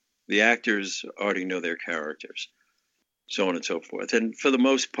produced. The actors already know their characters, so on and so forth. And for the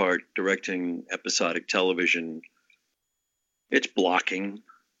most part, directing episodic television, it's blocking,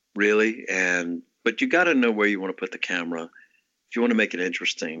 really, but you got to know where you want to put the camera if you want to make it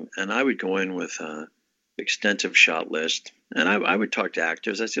interesting. And I would go in with an extensive shot list, and I would talk to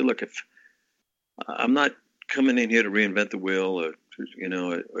actors. I say, look, if I'm not coming in here to reinvent the wheel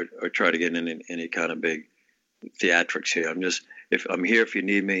or try to get in any kind of big theatrics here. I'm here if you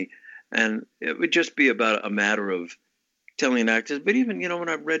need me. And it would just be about a matter of telling actors. But even, you know, when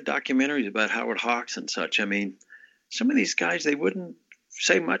I've read documentaries about Howard Hawks and such, I mean, some of these guys, they wouldn't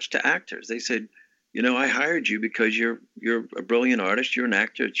say much to actors. They said, you know, I hired you because you're a brilliant artist. You're an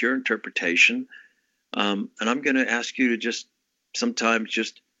actor. It's your interpretation. And I'm going to ask you to sometimes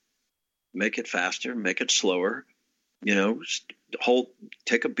just make it faster, make it slower, you know,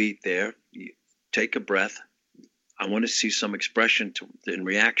 take a beat there, take a breath. I want to see some expression in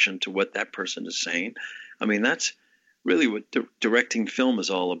reaction to what that person is saying. I mean, that's really what directing film is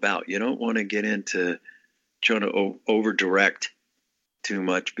all about. You don't want to get into trying to over direct too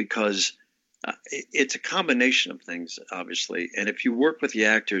much, because it's a combination of things, obviously. And if you work with the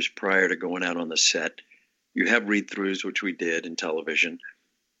actors prior to going out on the set, you have read-throughs, which we did in television.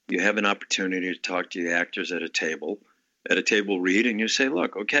 You have an opportunity to talk to the actors at a table read, and you say,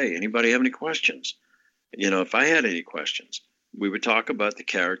 look, okay, anybody have any questions? You know, if I had any questions, we would talk about the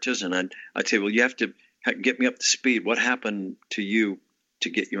characters, and I'd say, well, you have to get me up to speed. What happened to you to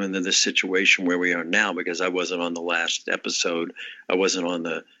get you into this situation where we are now? Because I wasn't on the last episode. I wasn't on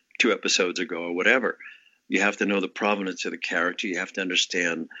the 2 episodes ago or whatever. You have to know the provenance of the character. You have to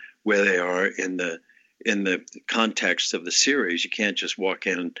understand where they are in the context of the series. You can't just walk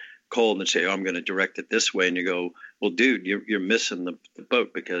in cold and say, oh, I'm going to direct it this way. And you go, well, dude, you're missing the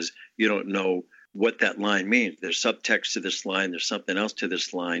boat, because you don't know what that line means. There's subtext to this line. There's something else to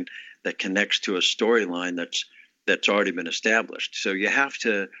this line that connects to a storyline that's already been established. So you have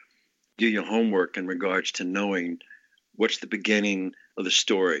to do your homework in regards to knowing what's the beginning of the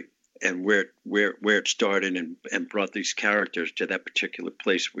story and where it started and brought these characters to that particular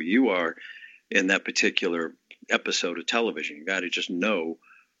place where you are in that particular episode of television. You got to just know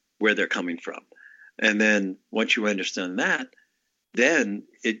where they're coming from. And then once you understand that, then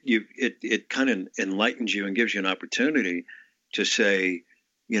it kind of enlightens you and gives you an opportunity to say,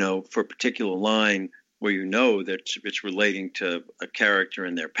 you know, for a particular line where you know that it's relating to a character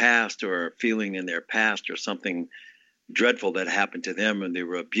in their past or a feeling in their past or something dreadful that happened to them and they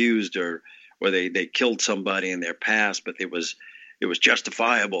were abused or they killed somebody in their past, but it was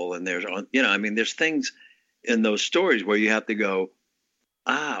justifiable. And there's things in those stories where you have to go,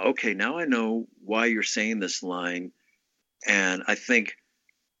 okay, now I know why you're saying this line. And I think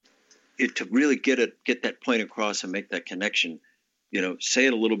to really get that point across and make that connection, you know, say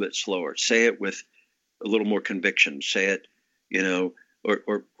it a little bit slower, say it with a little more conviction, say it, you know, or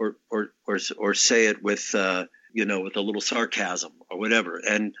say it with, you know, with a little sarcasm or whatever.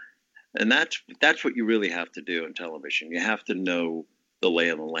 And that's what you really have to do in television. You have to know the lay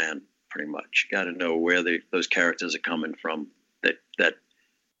of the land, pretty much. You got to know where those characters are coming from. That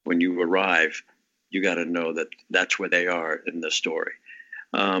when you arrive, you got to know that that's where they are in the story.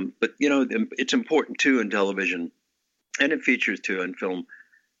 But you know, it's important too in television, and in features too, in film.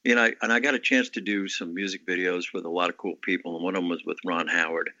 You know, and I got a chance to do some music videos with a lot of cool people, and one of them was with Ron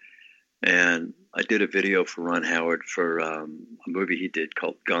Howard. And I did a video for Ron Howard for a movie he did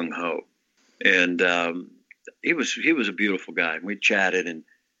called Gung Ho. And he was a beautiful guy. And we chatted, and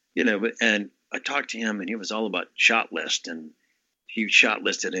and I talked to him, and he was all about shot list, and he shot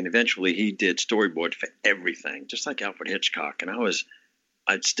listed, and eventually he did storyboard for everything, just like Alfred Hitchcock. And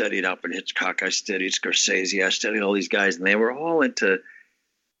I'd studied Alfred Hitchcock, I studied Scorsese, I studied all these guys, and they were all into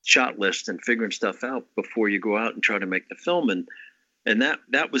shot lists and figuring stuff out before you go out and try to make the film. And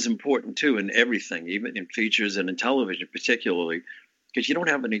that was important too in everything, even in features and in television particularly, because you don't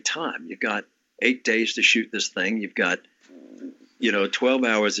have any time. You've got 8 days to shoot this thing. You've got 12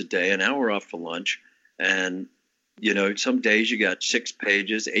 hours a day, an hour off for lunch, and some days you got 6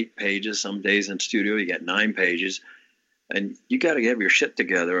 pages, 8 pages. Some days in studio you got 9 pages, and you got to have your shit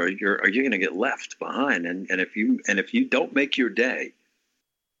together, or you're going to get left behind. And if you don't make your day,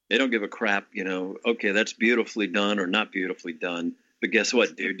 they don't give a crap. Okay, that's beautifully done or not beautifully done. But guess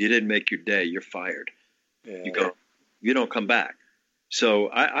what, dude? You didn't make your day. You're fired. Yeah. You don't come back. So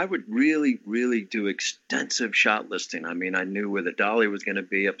I would really, really do extensive shot listing. I mean, I knew where the dolly was going to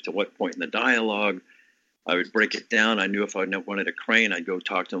be, up to what point in the dialogue. I would break it down. I knew if I wanted a crane, I'd go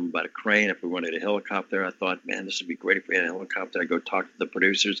talk to them about a crane. If we wanted a helicopter, I thought, man, this would be great if we had a helicopter. I'd go talk to the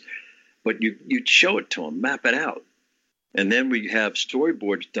producers. But you'd show it to them, map it out. And then we have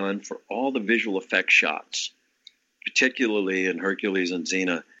storyboards done for all the visual effects shots, particularly in Hercules and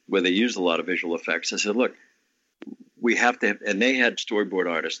Xena, where they used a lot of visual effects. I said, look, we have to have, and they had storyboard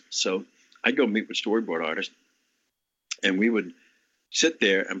artists. So I'd go meet with storyboard artists, and we would sit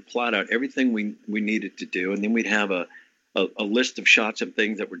there and plot out everything we needed to do. And then we'd have a list of shots of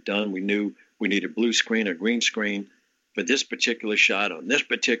things that were done. We knew we needed blue screen or green screen for this particular shot on this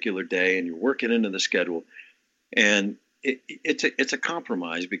particular day, and you're working into the schedule. And it's a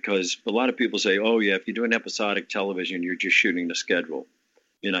compromise, because a lot of people say, oh yeah, if you're doing episodic television, you're just shooting the schedule.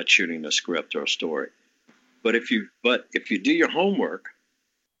 You're not shooting the script or a story. But if you do your homework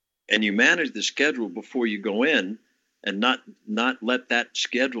and you manage the schedule before you go in, and not let that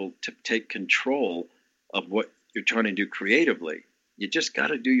schedule take control of what you're trying to do creatively, you just got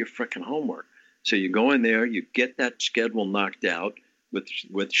to do your frickin' homework. So you go in there, you get that schedule knocked out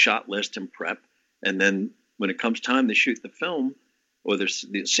with shot list and prep, and then when it comes time to shoot the film or the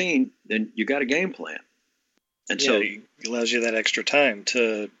scene, then you got a game plan. And so it allows you that extra time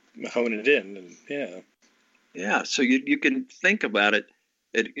to hone it in. And yeah. So you can think about it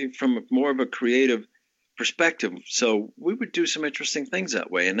from more of a creative perspective. So we would do some interesting things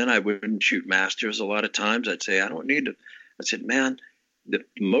that way. And then I wouldn't shoot masters a lot of times. I'd say, I don't need to. I said, man,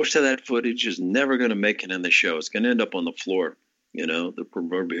 most of that footage is never going to make it in the show. It's going to end up on the floor, the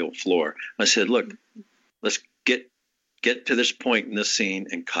proverbial floor. I said, look, let's get to this point in this scene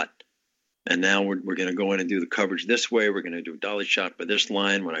and cut. And now we're going to go in and do the coverage this way. We're going to do a dolly shot for this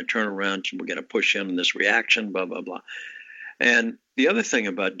line. When I turn around, we're going to push in this reaction, blah, blah, blah. And the other thing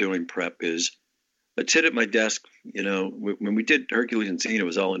about doing prep is I'd sit at my desk, when we did Hercules and Xena, it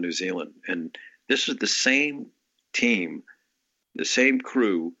was all in New Zealand. And this was the same team, the same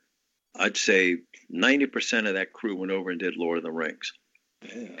crew. I'd say 90% of that crew went over and did Lord of the Rings.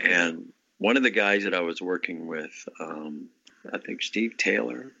 Yeah. And one of the guys that I was working with, I think Steve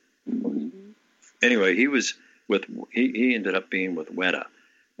Taylor. Anyway, he ended up being with Weta.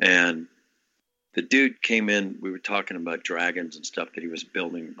 And the dude came in, we were talking about dragons and stuff, that he was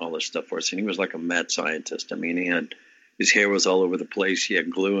building all this stuff for us. And he was like a mad scientist. I mean, his hair was all over the place. He had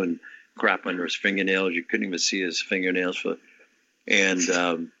glue and crap under his fingernails. You couldn't even see his fingernails. But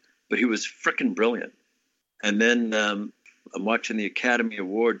he was freaking brilliant. And then I'm watching the Academy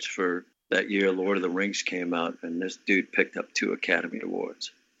Awards for that year. Lord of the Rings came out, and this dude picked up 2 Academy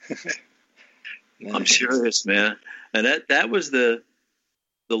Awards. Nice. I'm serious, man. And that was the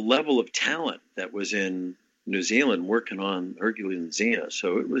level of talent that was in New Zealand working on Hercules and Xena.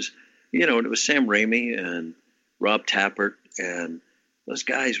 So it was, it was Sam Raimi and Rob Tappert, and those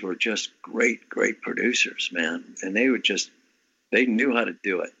guys were just great producers, man. And they knew how to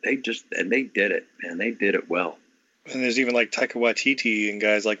do it. They did it, man. They did it well. And there's even like Taika Waititi and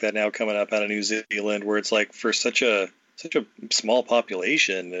guys like that now coming up out of New Zealand, where it's like for such a small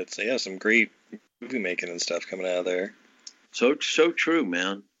population, it's some great movie making and stuff coming out of there. So true,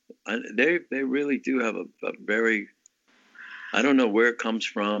 man. They really do have a very, I don't know where it comes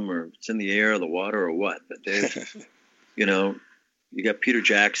from, or it's in the air or the water or what, but they, you got Peter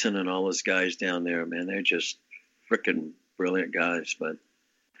Jackson and all those guys down there, man. They're just freaking brilliant guys. But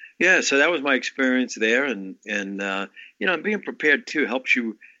yeah, so that was my experience there, and being prepared too helps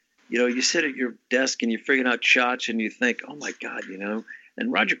you. You sit at your desk and you're figuring out shots, and you think, oh my God,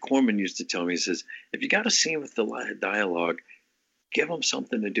 And Roger Corman used to tell me, he says, if you got a scene with a lot of dialogue, give them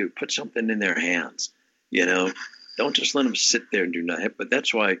something to do. Put something in their hands, Don't just let them sit there and do nothing. But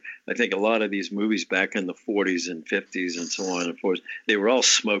that's why I think a lot of these movies back in the 40s and 50s and so on and forth, they were all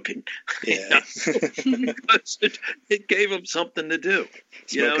smoking. Yeah. Because it gave them something to do.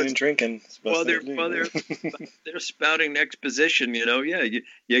 Smoking and drinking. While they're spouting exposition, yeah,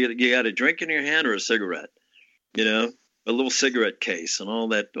 you got a drink in your hand or a cigarette, a little cigarette case and all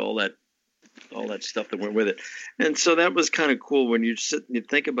that stuff that went with it. And so that was kind of cool when you sit and you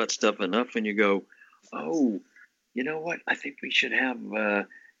think about stuff enough and you go, oh, you know what? I think we should have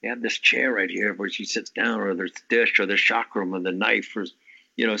this chair right here where she sits down, or there's the dish, or the chakram, or the knife, or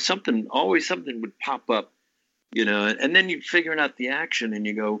something. Always something would pop up, and then you're figuring out the action, and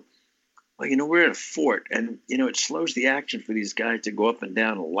you go, well, we're in a fort, and it slows the action for these guys to go up and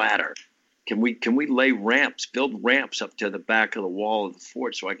down a ladder. Can we lay ramps, build ramps up to the back of the wall of the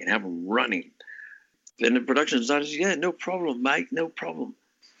fort so I can have them running? And the production designer says, yeah, no problem, Mike, no problem.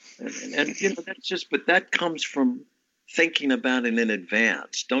 And that's just, but that comes from thinking about it in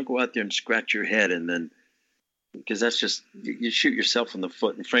advance. Don't go out there and scratch your head because that's just, you shoot yourself in the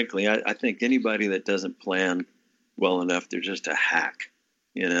foot. And frankly, I think anybody that doesn't plan well enough, they're just a hack,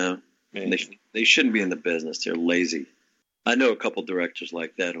 And they shouldn't be in the business. They're lazy. I know a couple directors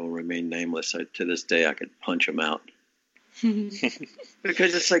like that who will remain nameless. To this day, I could punch them out.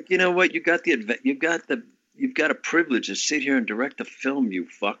 Because it's like, you know what? You've got a privilege to sit here and direct a film, you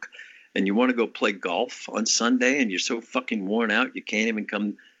fuck, and you want to go play golf on Sunday, and you're so fucking worn out you can't even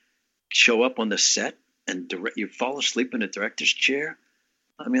come show up on the set and you fall asleep in a director's chair.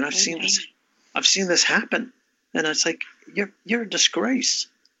 I mean, I've seen this happen, and it's like you're a disgrace.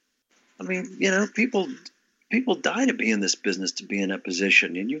 I mean, people die to be in this business, to be in that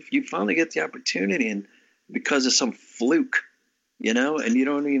position, and you finally get the opportunity, and because of some fluke, and you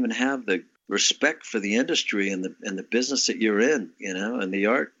don't even have the respect for the industry and the business that you're in, and the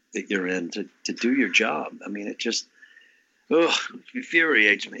art that you're in to do your job. I mean, it just,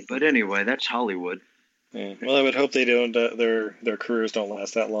 infuriates me. But anyway, that's Hollywood. Yeah. Well, I would hope they don't. Their careers don't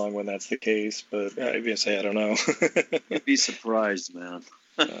last that long when that's the case. But I don't know. You'd be surprised, man.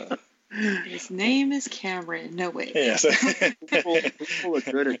 His name is Cameron. No, wait. Yes. People are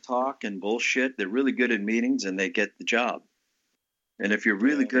good at talk and bullshit. They're really good at meetings, and they get the job. And if you're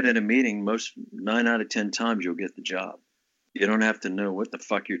really good at a meeting, 9 out of 10 times you'll get the job. You don't have to know what the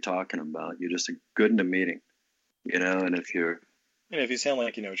fuck you're talking about. You're just good in a meeting, And if you sound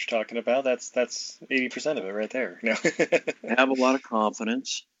like you know what you're talking about, that's 80% of it right there. Have a lot of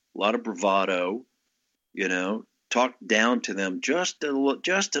confidence, a lot of bravado, talk down to them just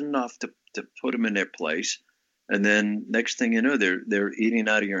enough to put them in their place, and then next thing you know, they're eating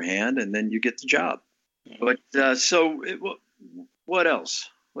out of your hand, and then you get the job. But what else?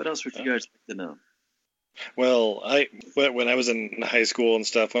 What else would you guys like to know? Well, when I was in high school and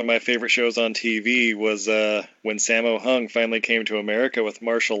stuff, one of my favorite shows on TV was when Sammo Hung finally came to America with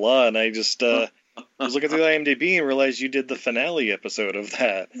Martial Law, and I just was looking through IMDb and realized you did the finale episode of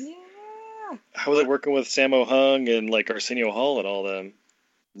that. Yeah. How was it working with Sammo Hung and like Arsenio Hall and all them?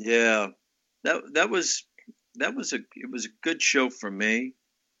 Yeah, it was a good show for me.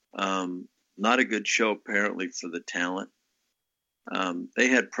 Not a good show apparently for the talent. They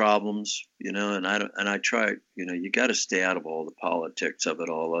had problems, and I tried, you got to stay out of all the politics of it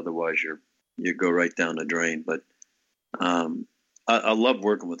all. Otherwise you go right down the drain. But, I love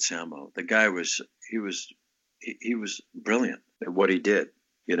working with Sammo. The guy he was brilliant at what he did,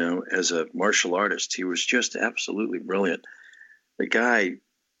 as a martial artist. He was just absolutely brilliant. The guy,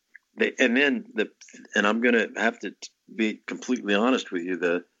 and I'm going to have to be completely honest with you.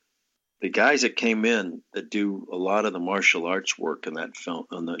 The guys that came in that do a lot of the martial arts work in that film,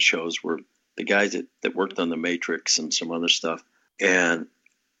 on the shows, were the guys that worked on The Matrix and some other stuff. And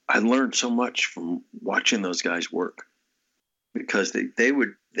I learned so much from watching those guys work, because they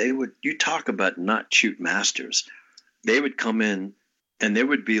would, you talk about not shoot masters. They would come in and there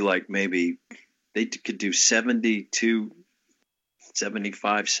would be like, maybe they could do 72,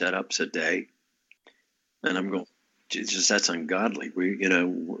 75 setups a day. And I'm going, Jesus, that's ungodly.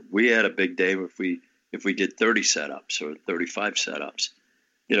 We had a big day if we did 30 setups or 35 setups.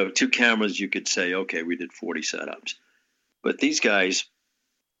 2 cameras, you could say, okay, we did 40 setups. But these guys,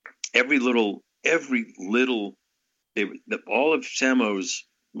 all of Sammo's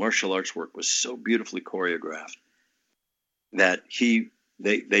martial arts work was so beautifully choreographed that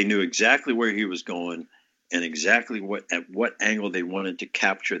they knew exactly where he was going and exactly at what angle they wanted to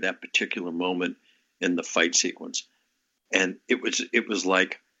capture that particular moment in the fight sequence. And it was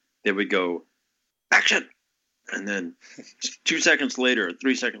like they would go, action, and then 2 seconds later, or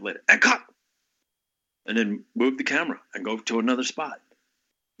 3 seconds later, and cut, and then move the camera and go to another spot,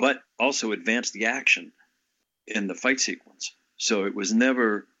 but also advance the action in the fight sequence. So it was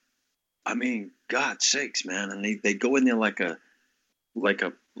never, I mean, God sakes, man. And they go in there like a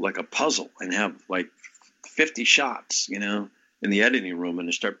puzzle and have like 50 shots, you know, in the editing room, and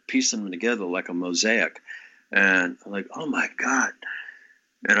they start piecing them together like a mosaic. And I'm like, oh my God.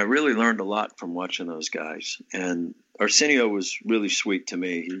 And I really learned a lot from watching those guys. And Arsenio was really sweet to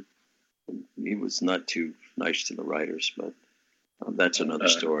me. He was not too nice to the writers, but that's another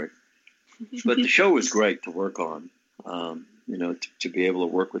story. But the show was great to work on. You know, to be able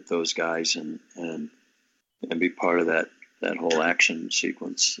to work with those guys and be part of that whole action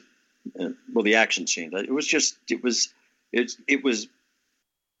sequence. And, well, the action scene. It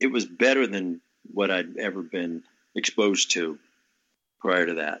was better than what I'd ever been exposed to prior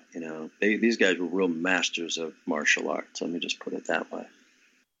to that. You know, these guys were real masters of martial arts. Let me just put it that way.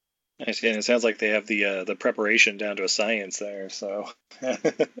 I see, and it sounds like they have the preparation down to a science there. So, oh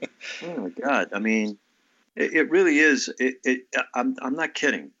my God, I mean, it really is. I'm not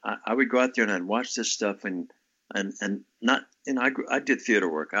kidding. I would go out there and I'd watch this stuff and not. You know, I did theater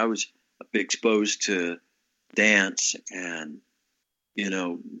work. I was exposed to dance and, you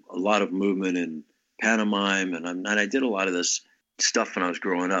know, a lot of movement and pantomime, and I did a lot of this stuff when I was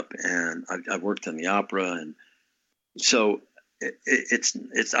growing up, and I worked in the opera, and so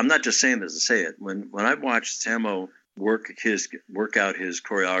it's I'm not just saying this to say it. When I watched Sammo work out his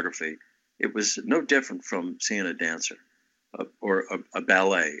choreography, it was no different from seeing a dancer or a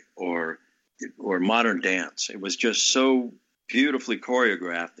ballet or modern dance. It was just so beautifully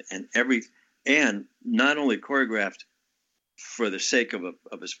choreographed, and not only choreographed for the sake of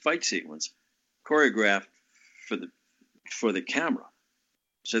his fight sequence, choreographed for the camera.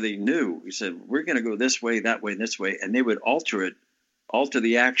 So they knew. He said, we're going to go this way, that way, and this way, and they would alter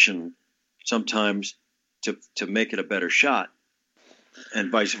the action sometimes to make it a better shot,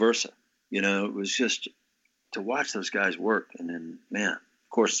 and vice versa. You know, it was just to watch those guys work, and then, man, of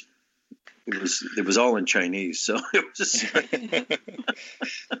course, it was all in Chinese, so it was just.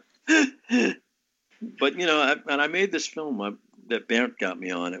 But you know, I made this film that Bernd got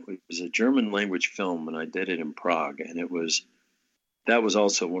me on. It was a German language film, and I did it in Prague, and that was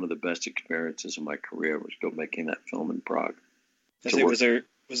also one of the best experiences of my career, was making that film in Prague. Was there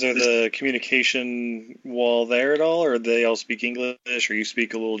the communication wall there at all, or did they all speak English, or you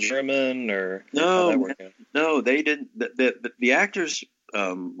speak a little German, or how that work out? No, they didn't. The actors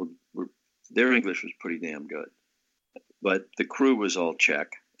their English was pretty damn good, but the crew was all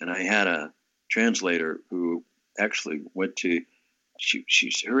Czech, and I had a translator who actually went to.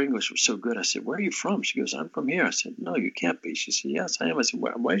 Her English was so good. I said, "Where are you from?" She goes, "I'm from here." I said, "No, you can't be." She said, "Yes, I am." I said,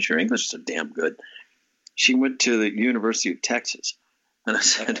 "Why is your English so damn good?" She went to the University of Texas, and I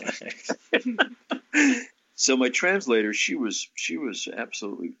said, so my translator, she was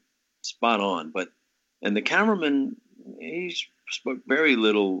absolutely spot on. And the cameraman, he spoke very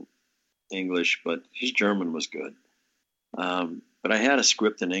little English, but his German was good. But I had a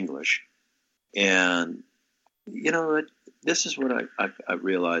script in English, and you know, this is what I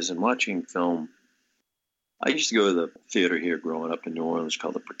realized in watching film. I used to go to the theater here growing up in New Orleans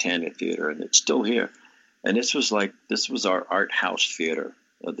called the Britannia Theater, and it's still here. And this was our art house theater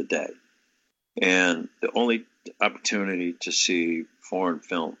of the day. And the only opportunity to see foreign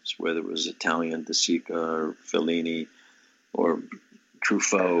films, whether it was Italian, De Sica, or Fellini, or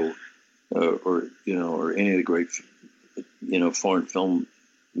Truffaut, or any of the great, foreign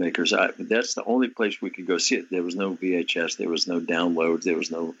filmmakers. That's the only place we could go see it. There was no VHS, there was no downloads, there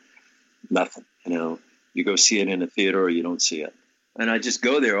was nothing. You know, you go see it in a theater or you don't see it. And I just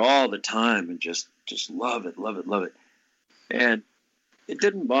go there all the time and just love it. And it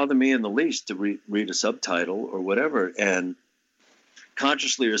didn't bother me in the least to read a subtitle or whatever. And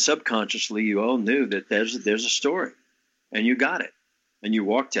consciously or subconsciously, you all knew that there's a story, and you got it. And you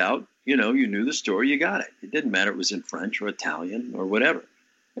walked out, you knew the story, you got it. It didn't matter if it was in French or Italian or whatever,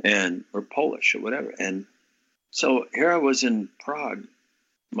 or Polish or whatever. And so here I was in Prague,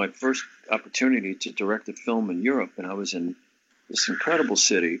 my first opportunity to direct a film in Europe, and I was in this incredible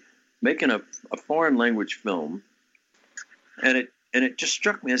city making a foreign language film, and it just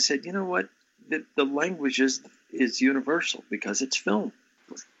struck me. I said, you know what? The language is universal because it's film.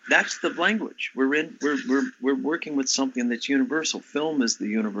 That's the language we're working with, something that's universal. Film is the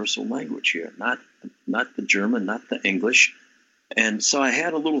universal language here, not the German, not the English. And so I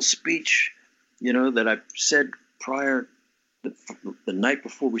had a little speech, that I said prior, the night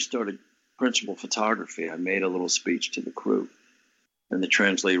before we started principal photography. I made a little speech to the crew, and the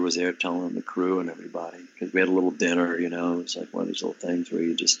translator was there telling the crew and everybody, because we had a little dinner. It's like one of these little things where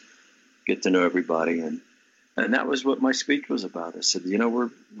you just get to know everybody, and that was what my speech was about. I said, we're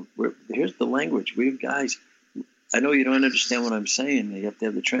here's the language. We guys, I know you don't understand what I'm saying. You have to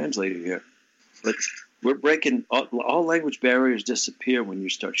have the translator here. But we're breaking all language barriers disappear when you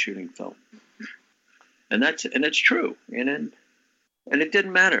start shooting film, and it's true. And it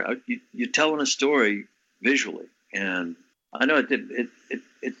didn't matter. You're telling a story visually, and I know it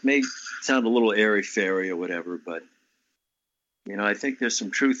may sound a little airy fairy or whatever, but I think there's some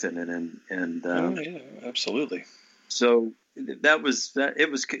truth in it, and yeah, absolutely. So that was that.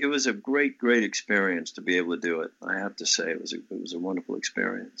 It was a great experience to be able to do it. I have to say, it was a wonderful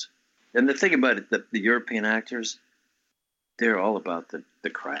experience. And the thing about it, the European actors, they're all about the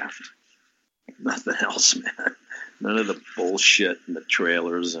craft. Nothing else, man. None of the bullshit and the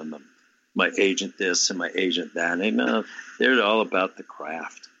trailers and my agent this and my agent that. They're all about the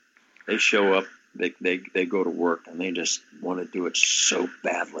craft. They show up, they go to work, and they just want to do it so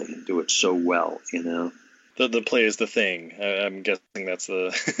badly and do it so well, The play is the thing. I'm guessing that's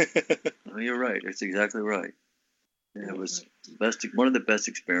the... Oh, you're right. It's exactly right. Yeah, it was one of the best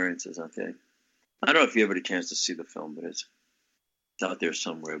experiences, I think. I don't know if you ever had a chance to see the film, but it's out there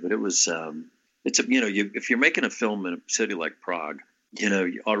somewhere. But it was, if you're making a film in a city like Prague,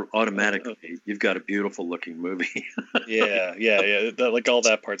 automatically you've got a beautiful looking movie. yeah. Like all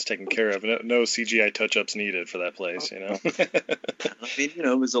that part's taken care of. No CGI touch-ups needed for that place, I mean,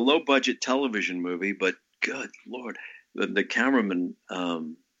 it was a low budget television movie, but good Lord, the cameraman,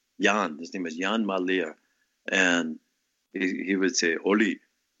 Jan, his name is Jan Malia, and he would say, "Oli,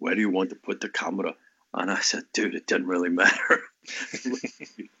 where do you want to put the camera?" And I said, "Dude, it doesn't really matter.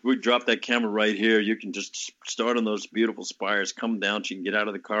 We drop that camera right here. You can just start on those beautiful spires, come down, so you can get out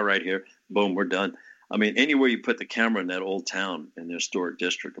of the car right here. Boom, we're done." I mean, anywhere you put the camera in that old town in the historic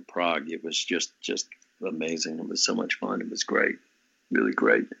district of Prague, it was just amazing. It was so much fun. It was great, really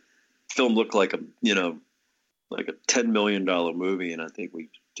great. Film looked like a $10 million movie, and I think we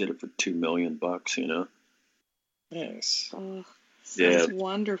did it for $2 million. Yes. Oh, yeah,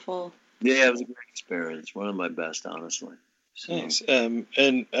 wonderful. Yeah, it was a great experience. One of my best, honestly. So. Nice. And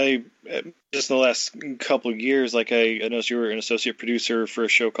I just in the last couple of years, like I noticed you were an associate producer for a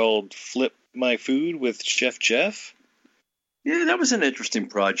show called Flip My Food with Chef Jeff. Yeah, that was an interesting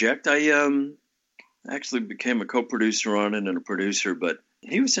project. I actually became a co-producer on it and a producer, but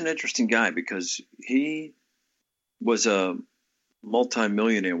he was an interesting guy because he was a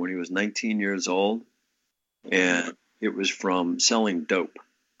multi-millionaire when he was 19 years old, and it was from selling dope.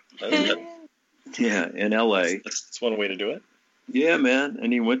 Yeah, in L.A. That's one way to do it. Yeah, man.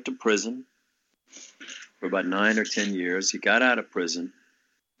 And he went to prison for about 9 or 10 years. He got out of prison,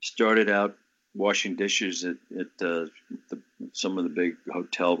 started out washing dishes at some of the big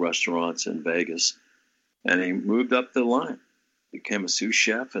hotel restaurants in Vegas, and he moved up the line, became a sous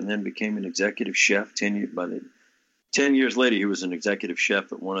chef, and then became an executive chef. 10 years later, he was an executive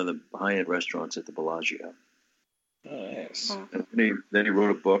chef at one of the high-end restaurants at the Bellagio. Oh, nice. And then he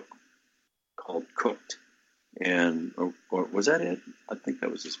wrote a book called Cooked, and or was that it? I think that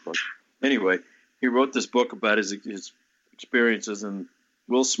was his book. Anyway, he wrote this book about his experiences, and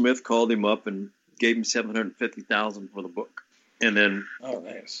Will Smith called him up and gave him $750,000 for the book. And then, oh,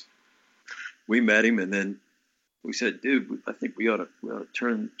 nice. We met him, and then we said, "Dude, I think we ought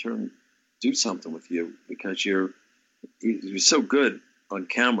to do something with you because he was so good on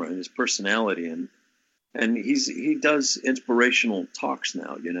camera and his personality, and he does inspirational talks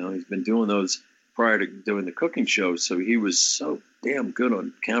now. He's been doing those prior to doing the cooking shows, so he was so damn good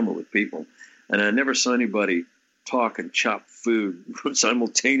on camera with people. And I never saw anybody talk and chop food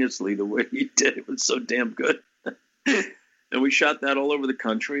simultaneously the way he did. It was so damn good." And we shot that all over the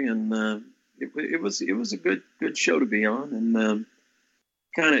country, and it was a good show to be on, and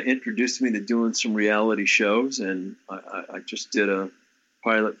kind of introduced me to doing some reality shows. And I just did a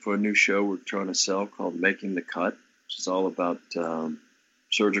pilot for a new show we're trying to sell called Making the Cut, which is all about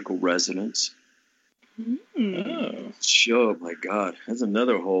surgical residents. Oh my God, that's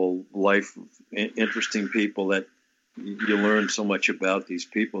another whole life of interesting people that you learn so much about. These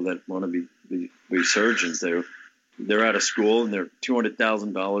people that want to be surgeons. They're out of school and they're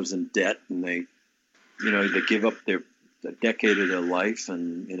 $200,000 in debt, and they give up a decade of their life,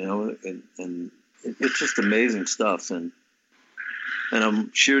 and it's just amazing stuff. And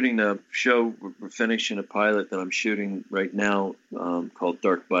I'm shooting a show. We're finishing a pilot that I'm shooting right now called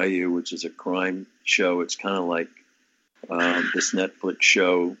Dark Bayou, which is a crime show. It's kind of like this Netflix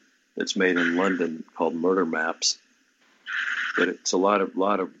show that's made in London called Murder Maps, but it's a lot of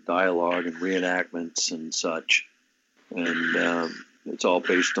dialogue and reenactments and such, and it's all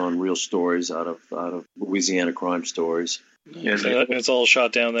based on real stories out of Louisiana crime stories. Nice. And it's all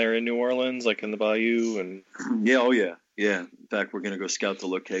shot down there in New Orleans, like in the Bayou, and yeah. In fact, we're going to go scout the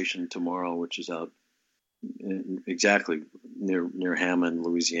location tomorrow, which is out exactly near Hammond,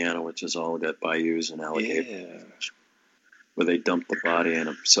 Louisiana, which is all got bayous and alligators. Yeah. Where they dumped the body in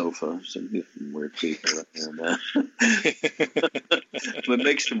a sofa. Some weird people up there. But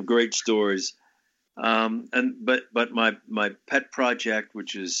makes some great stories. But my pet project,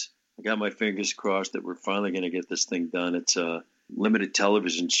 which is, I got my fingers crossed that we're finally going to get this thing done. It's a limited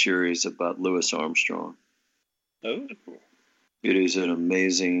television series about Louis Armstrong. Oh. It is an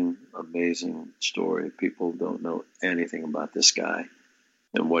amazing, amazing story. People don't know anything about this guy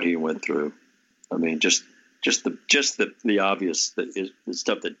and what he went through. I mean, just the obvious, the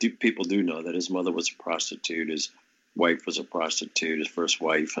stuff that people do know, that his mother was a prostitute, his wife was a prostitute, his first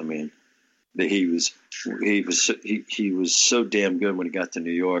wife. I mean, that he was so damn good when he got to New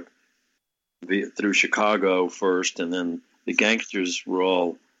York, through Chicago first, and then the gangsters were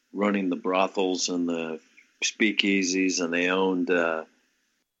all running the brothels and the speakeasies, and they owned the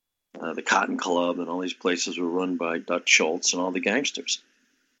Cotton Club, and all these places were run by Dutch Schultz and all the gangsters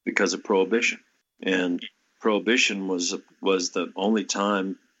because of Prohibition. And Prohibition was the only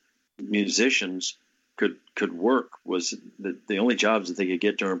time musicians could work. Was the only jobs that they could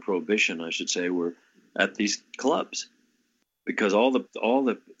get during Prohibition, I should say, were at these clubs, because all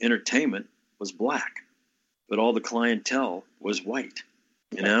the entertainment was black, but all the clientele was white.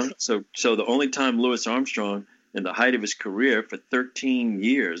 You know, so the only time Louis Armstrong, in the height of his career, for 13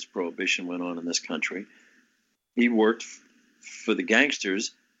 years, Prohibition went on in this country, he worked for the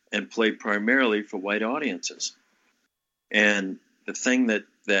gangsters and played primarily for white audiences. And the thing that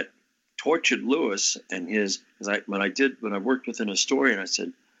tortured Louis and when I worked with an historian, I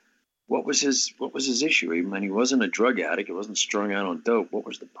said, what was his issue? I mean, he wasn't a drug addict. He wasn't strung out on dope. What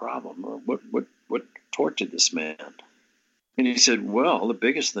was the problem? What tortured this man? And he said, well, the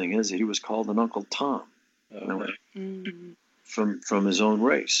biggest thing is that he was called an Uncle Tom, from his own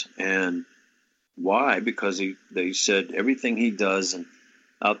race. And why? Because they said everything he does and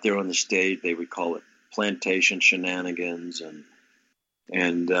out there on the stage, they would call it plantation shenanigans,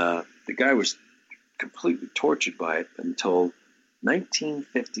 and the guy was completely tortured by it until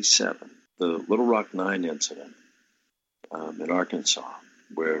 1957, the Little Rock 9 incident in Arkansas,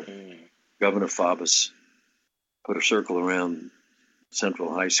 where Governor Faubus put a circle around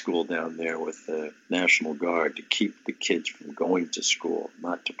Central High School down there with the National Guard to keep the kids from going to school,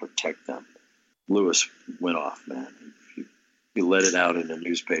 not to protect them. Louis went off, man. He let it out in a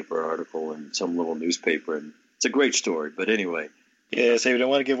newspaper article in some little newspaper, and it's a great story. But anyway. Yeah, so we don't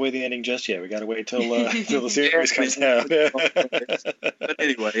want to give away the ending just yet. We got to wait till the series comes out. But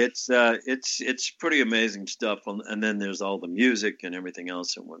anyway, it's pretty amazing stuff, and then there's all the music and everything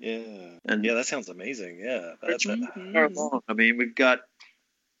else. And that sounds amazing. Yeah, that's long. I mean, we've got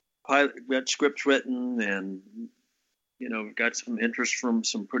scripts written, and we've got some interest from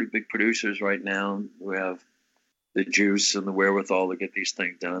some pretty big producers right now who have the juice and the wherewithal to get these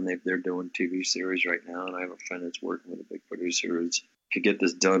things done. They're doing TV series right now, and I have a friend that's working with a big producer who could get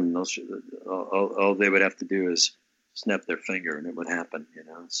this done. All they would have to do is snap their finger, and it would happen.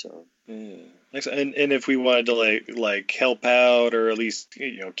 So and if we wanted to like help out, or at least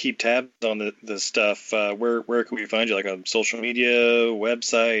keep tabs on the stuff, where can we find you? Like on social media,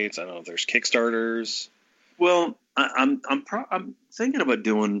 websites? I don't know if there's Kickstarters. Well, I'm thinking about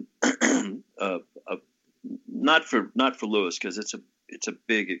doing not for Louis, because it's a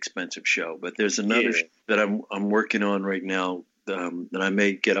big expensive show, but there's another show that I'm working on right now that I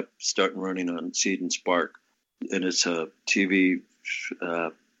may start running on Seed and Spark, and it's a TV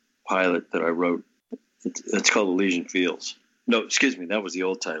pilot that I wrote. It's called Elysian Fields. No, excuse me, that was the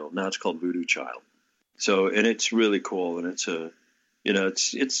old title. Now it's called Voodoo Child. So, and it's really cool, and it's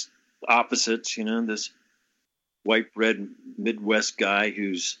it's opposites. This white bread Midwest guy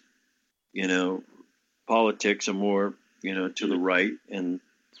who's politics are more, to the right, and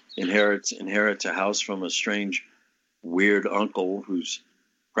inherits a house from a strange, weird uncle who's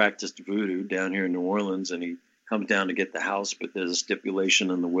practiced voodoo down here in New Orleans, and he comes down to get the house, but there's a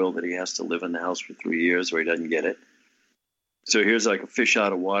stipulation in the will that he has to live in the house for 3 years or he doesn't get it. So here's like a fish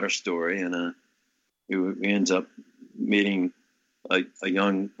out of water story, and he ends up meeting a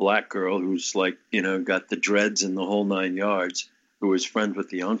young black girl who's got the dreads and the whole 9 yards, who is friends with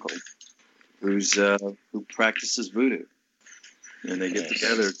the uncle, who practices voodoo, and they get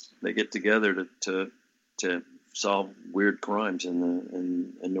together. They get together to solve weird crimes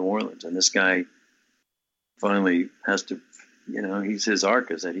in New Orleans. And this guy finally has to, his arc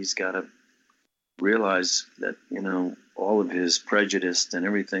is that he's got to realize that all of his prejudice and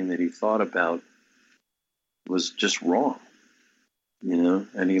everything that he thought about was just wrong.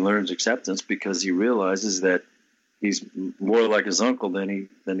 And he learns acceptance because he realizes that he's more like his uncle than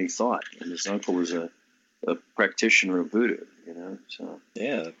he thought. And his uncle was a a practitioner of voodoo, you know. So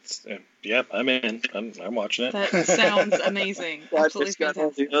yeah, I'm in. I'm watching it. That sounds amazing. Absolutely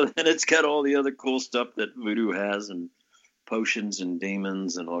fantastic. And it's got all the other cool stuff that voodoo has, and potions and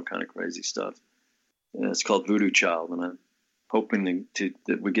demons and all kind of crazy stuff. And it's called Voodoo Child, and I'm hoping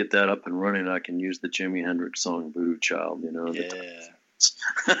that we get that up and running. I can use the Jimi Hendrix song Voodoo Child, you know.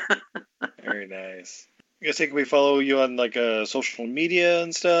 Yeah. Very nice. You guys think we follow you on like social media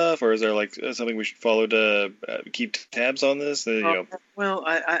and stuff, or is there like something we should follow to keep tabs on this? You know? Well,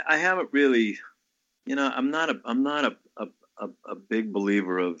 I haven't really, you know, I'm not a big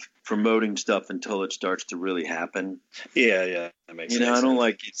believer of promoting stuff until it starts to really happen. Yeah, that makes sense. You know, I don't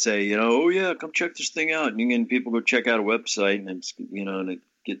like to say, you know, oh yeah, come check this thing out, and then people go check out a website, and it's, you know, and it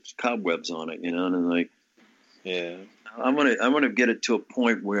gets cobwebs on it, you know, and then like, yeah. I want to get it to a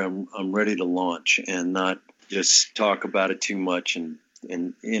point where I'm ready to launch and not just talk about it too much, and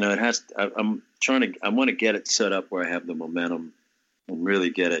you know, I want to get it set up where I have the momentum and really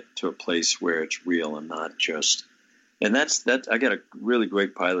get it to a place where it's real and not just. And that's I got a really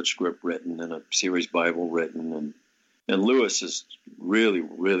great pilot script written and a series Bible written, and Lewis is really,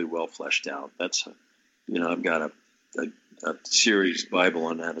 really well fleshed out. That's, you know, I've got a series Bible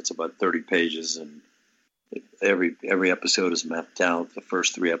on that. It's about 30 pages, and every episode is mapped out. The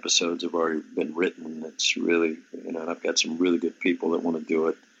first 3 episodes have already been written. It's really, you know, I've got some really good people that want to do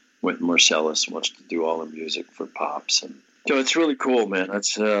it. Wynton Marsalis wants to do all the music for Pops, and so it's really cool, man.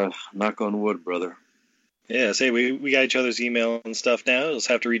 That's knock on wood, brother. Yeah, we got each other's email and stuff now. We'll just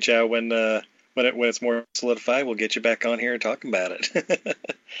have to reach out when it's more solidified. We'll get you back on here and talk about it.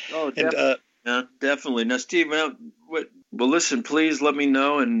 Oh, definitely. Definitely. Now, Steve, well, listen, please let me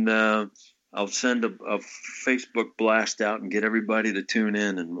know, and I'll send a Facebook blast out and get everybody to tune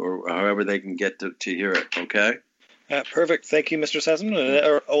in, or however they can get to hear it. Okay. Perfect. Thank you, Mr. Sessom.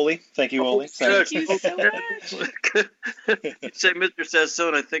 Or Ole. Thank you, Ole. Thank you so much. You say Mr. Says so,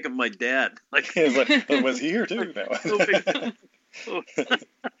 and I think of my dad. Like, was he here too? No.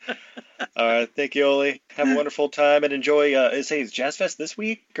 All right. Thank you, Ole. Have a wonderful time and enjoy. Is Jazz Fest this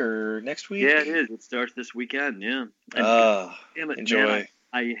week or next week? Yeah, it is. It starts this weekend. Yeah. Enjoy. Man,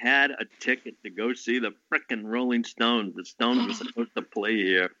 I had a ticket to go see the frickin' Rolling Stones. The Stones were supposed to play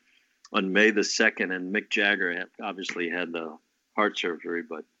here on May the 2nd, and Mick Jagger obviously had the heart surgery.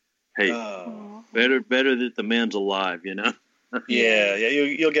 But hey, better that the man's alive, you know. Yeah.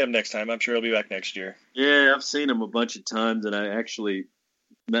 You'll get him next time. I'm sure he'll be back next year. Yeah, I've seen him a bunch of times, and I actually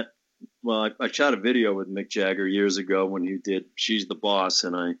met. Well, I shot a video with Mick Jagger years ago when he did "She's the Boss,"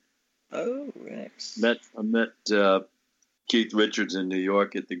 and I met Keith Richards in New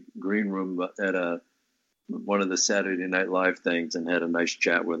York at the Green Room at one of the Saturday Night Live things, and had a nice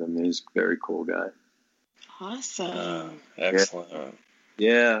chat with him. He's a very cool guy. Awesome. Excellent.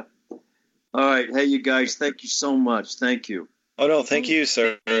 Yeah. All right. Hey, you guys, thank you so much. Thank you. Oh, no, thank you,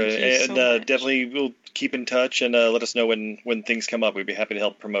 sir. Thank you so much. Definitely we'll keep in touch and let us know when things come up. We'd be happy to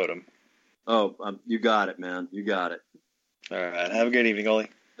help promote them. Oh, you got it, man. You got it. All right. Have a good evening, Ole.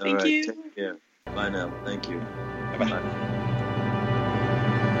 All right. Take care. Bye now. Thank you. Bye-bye. Bye.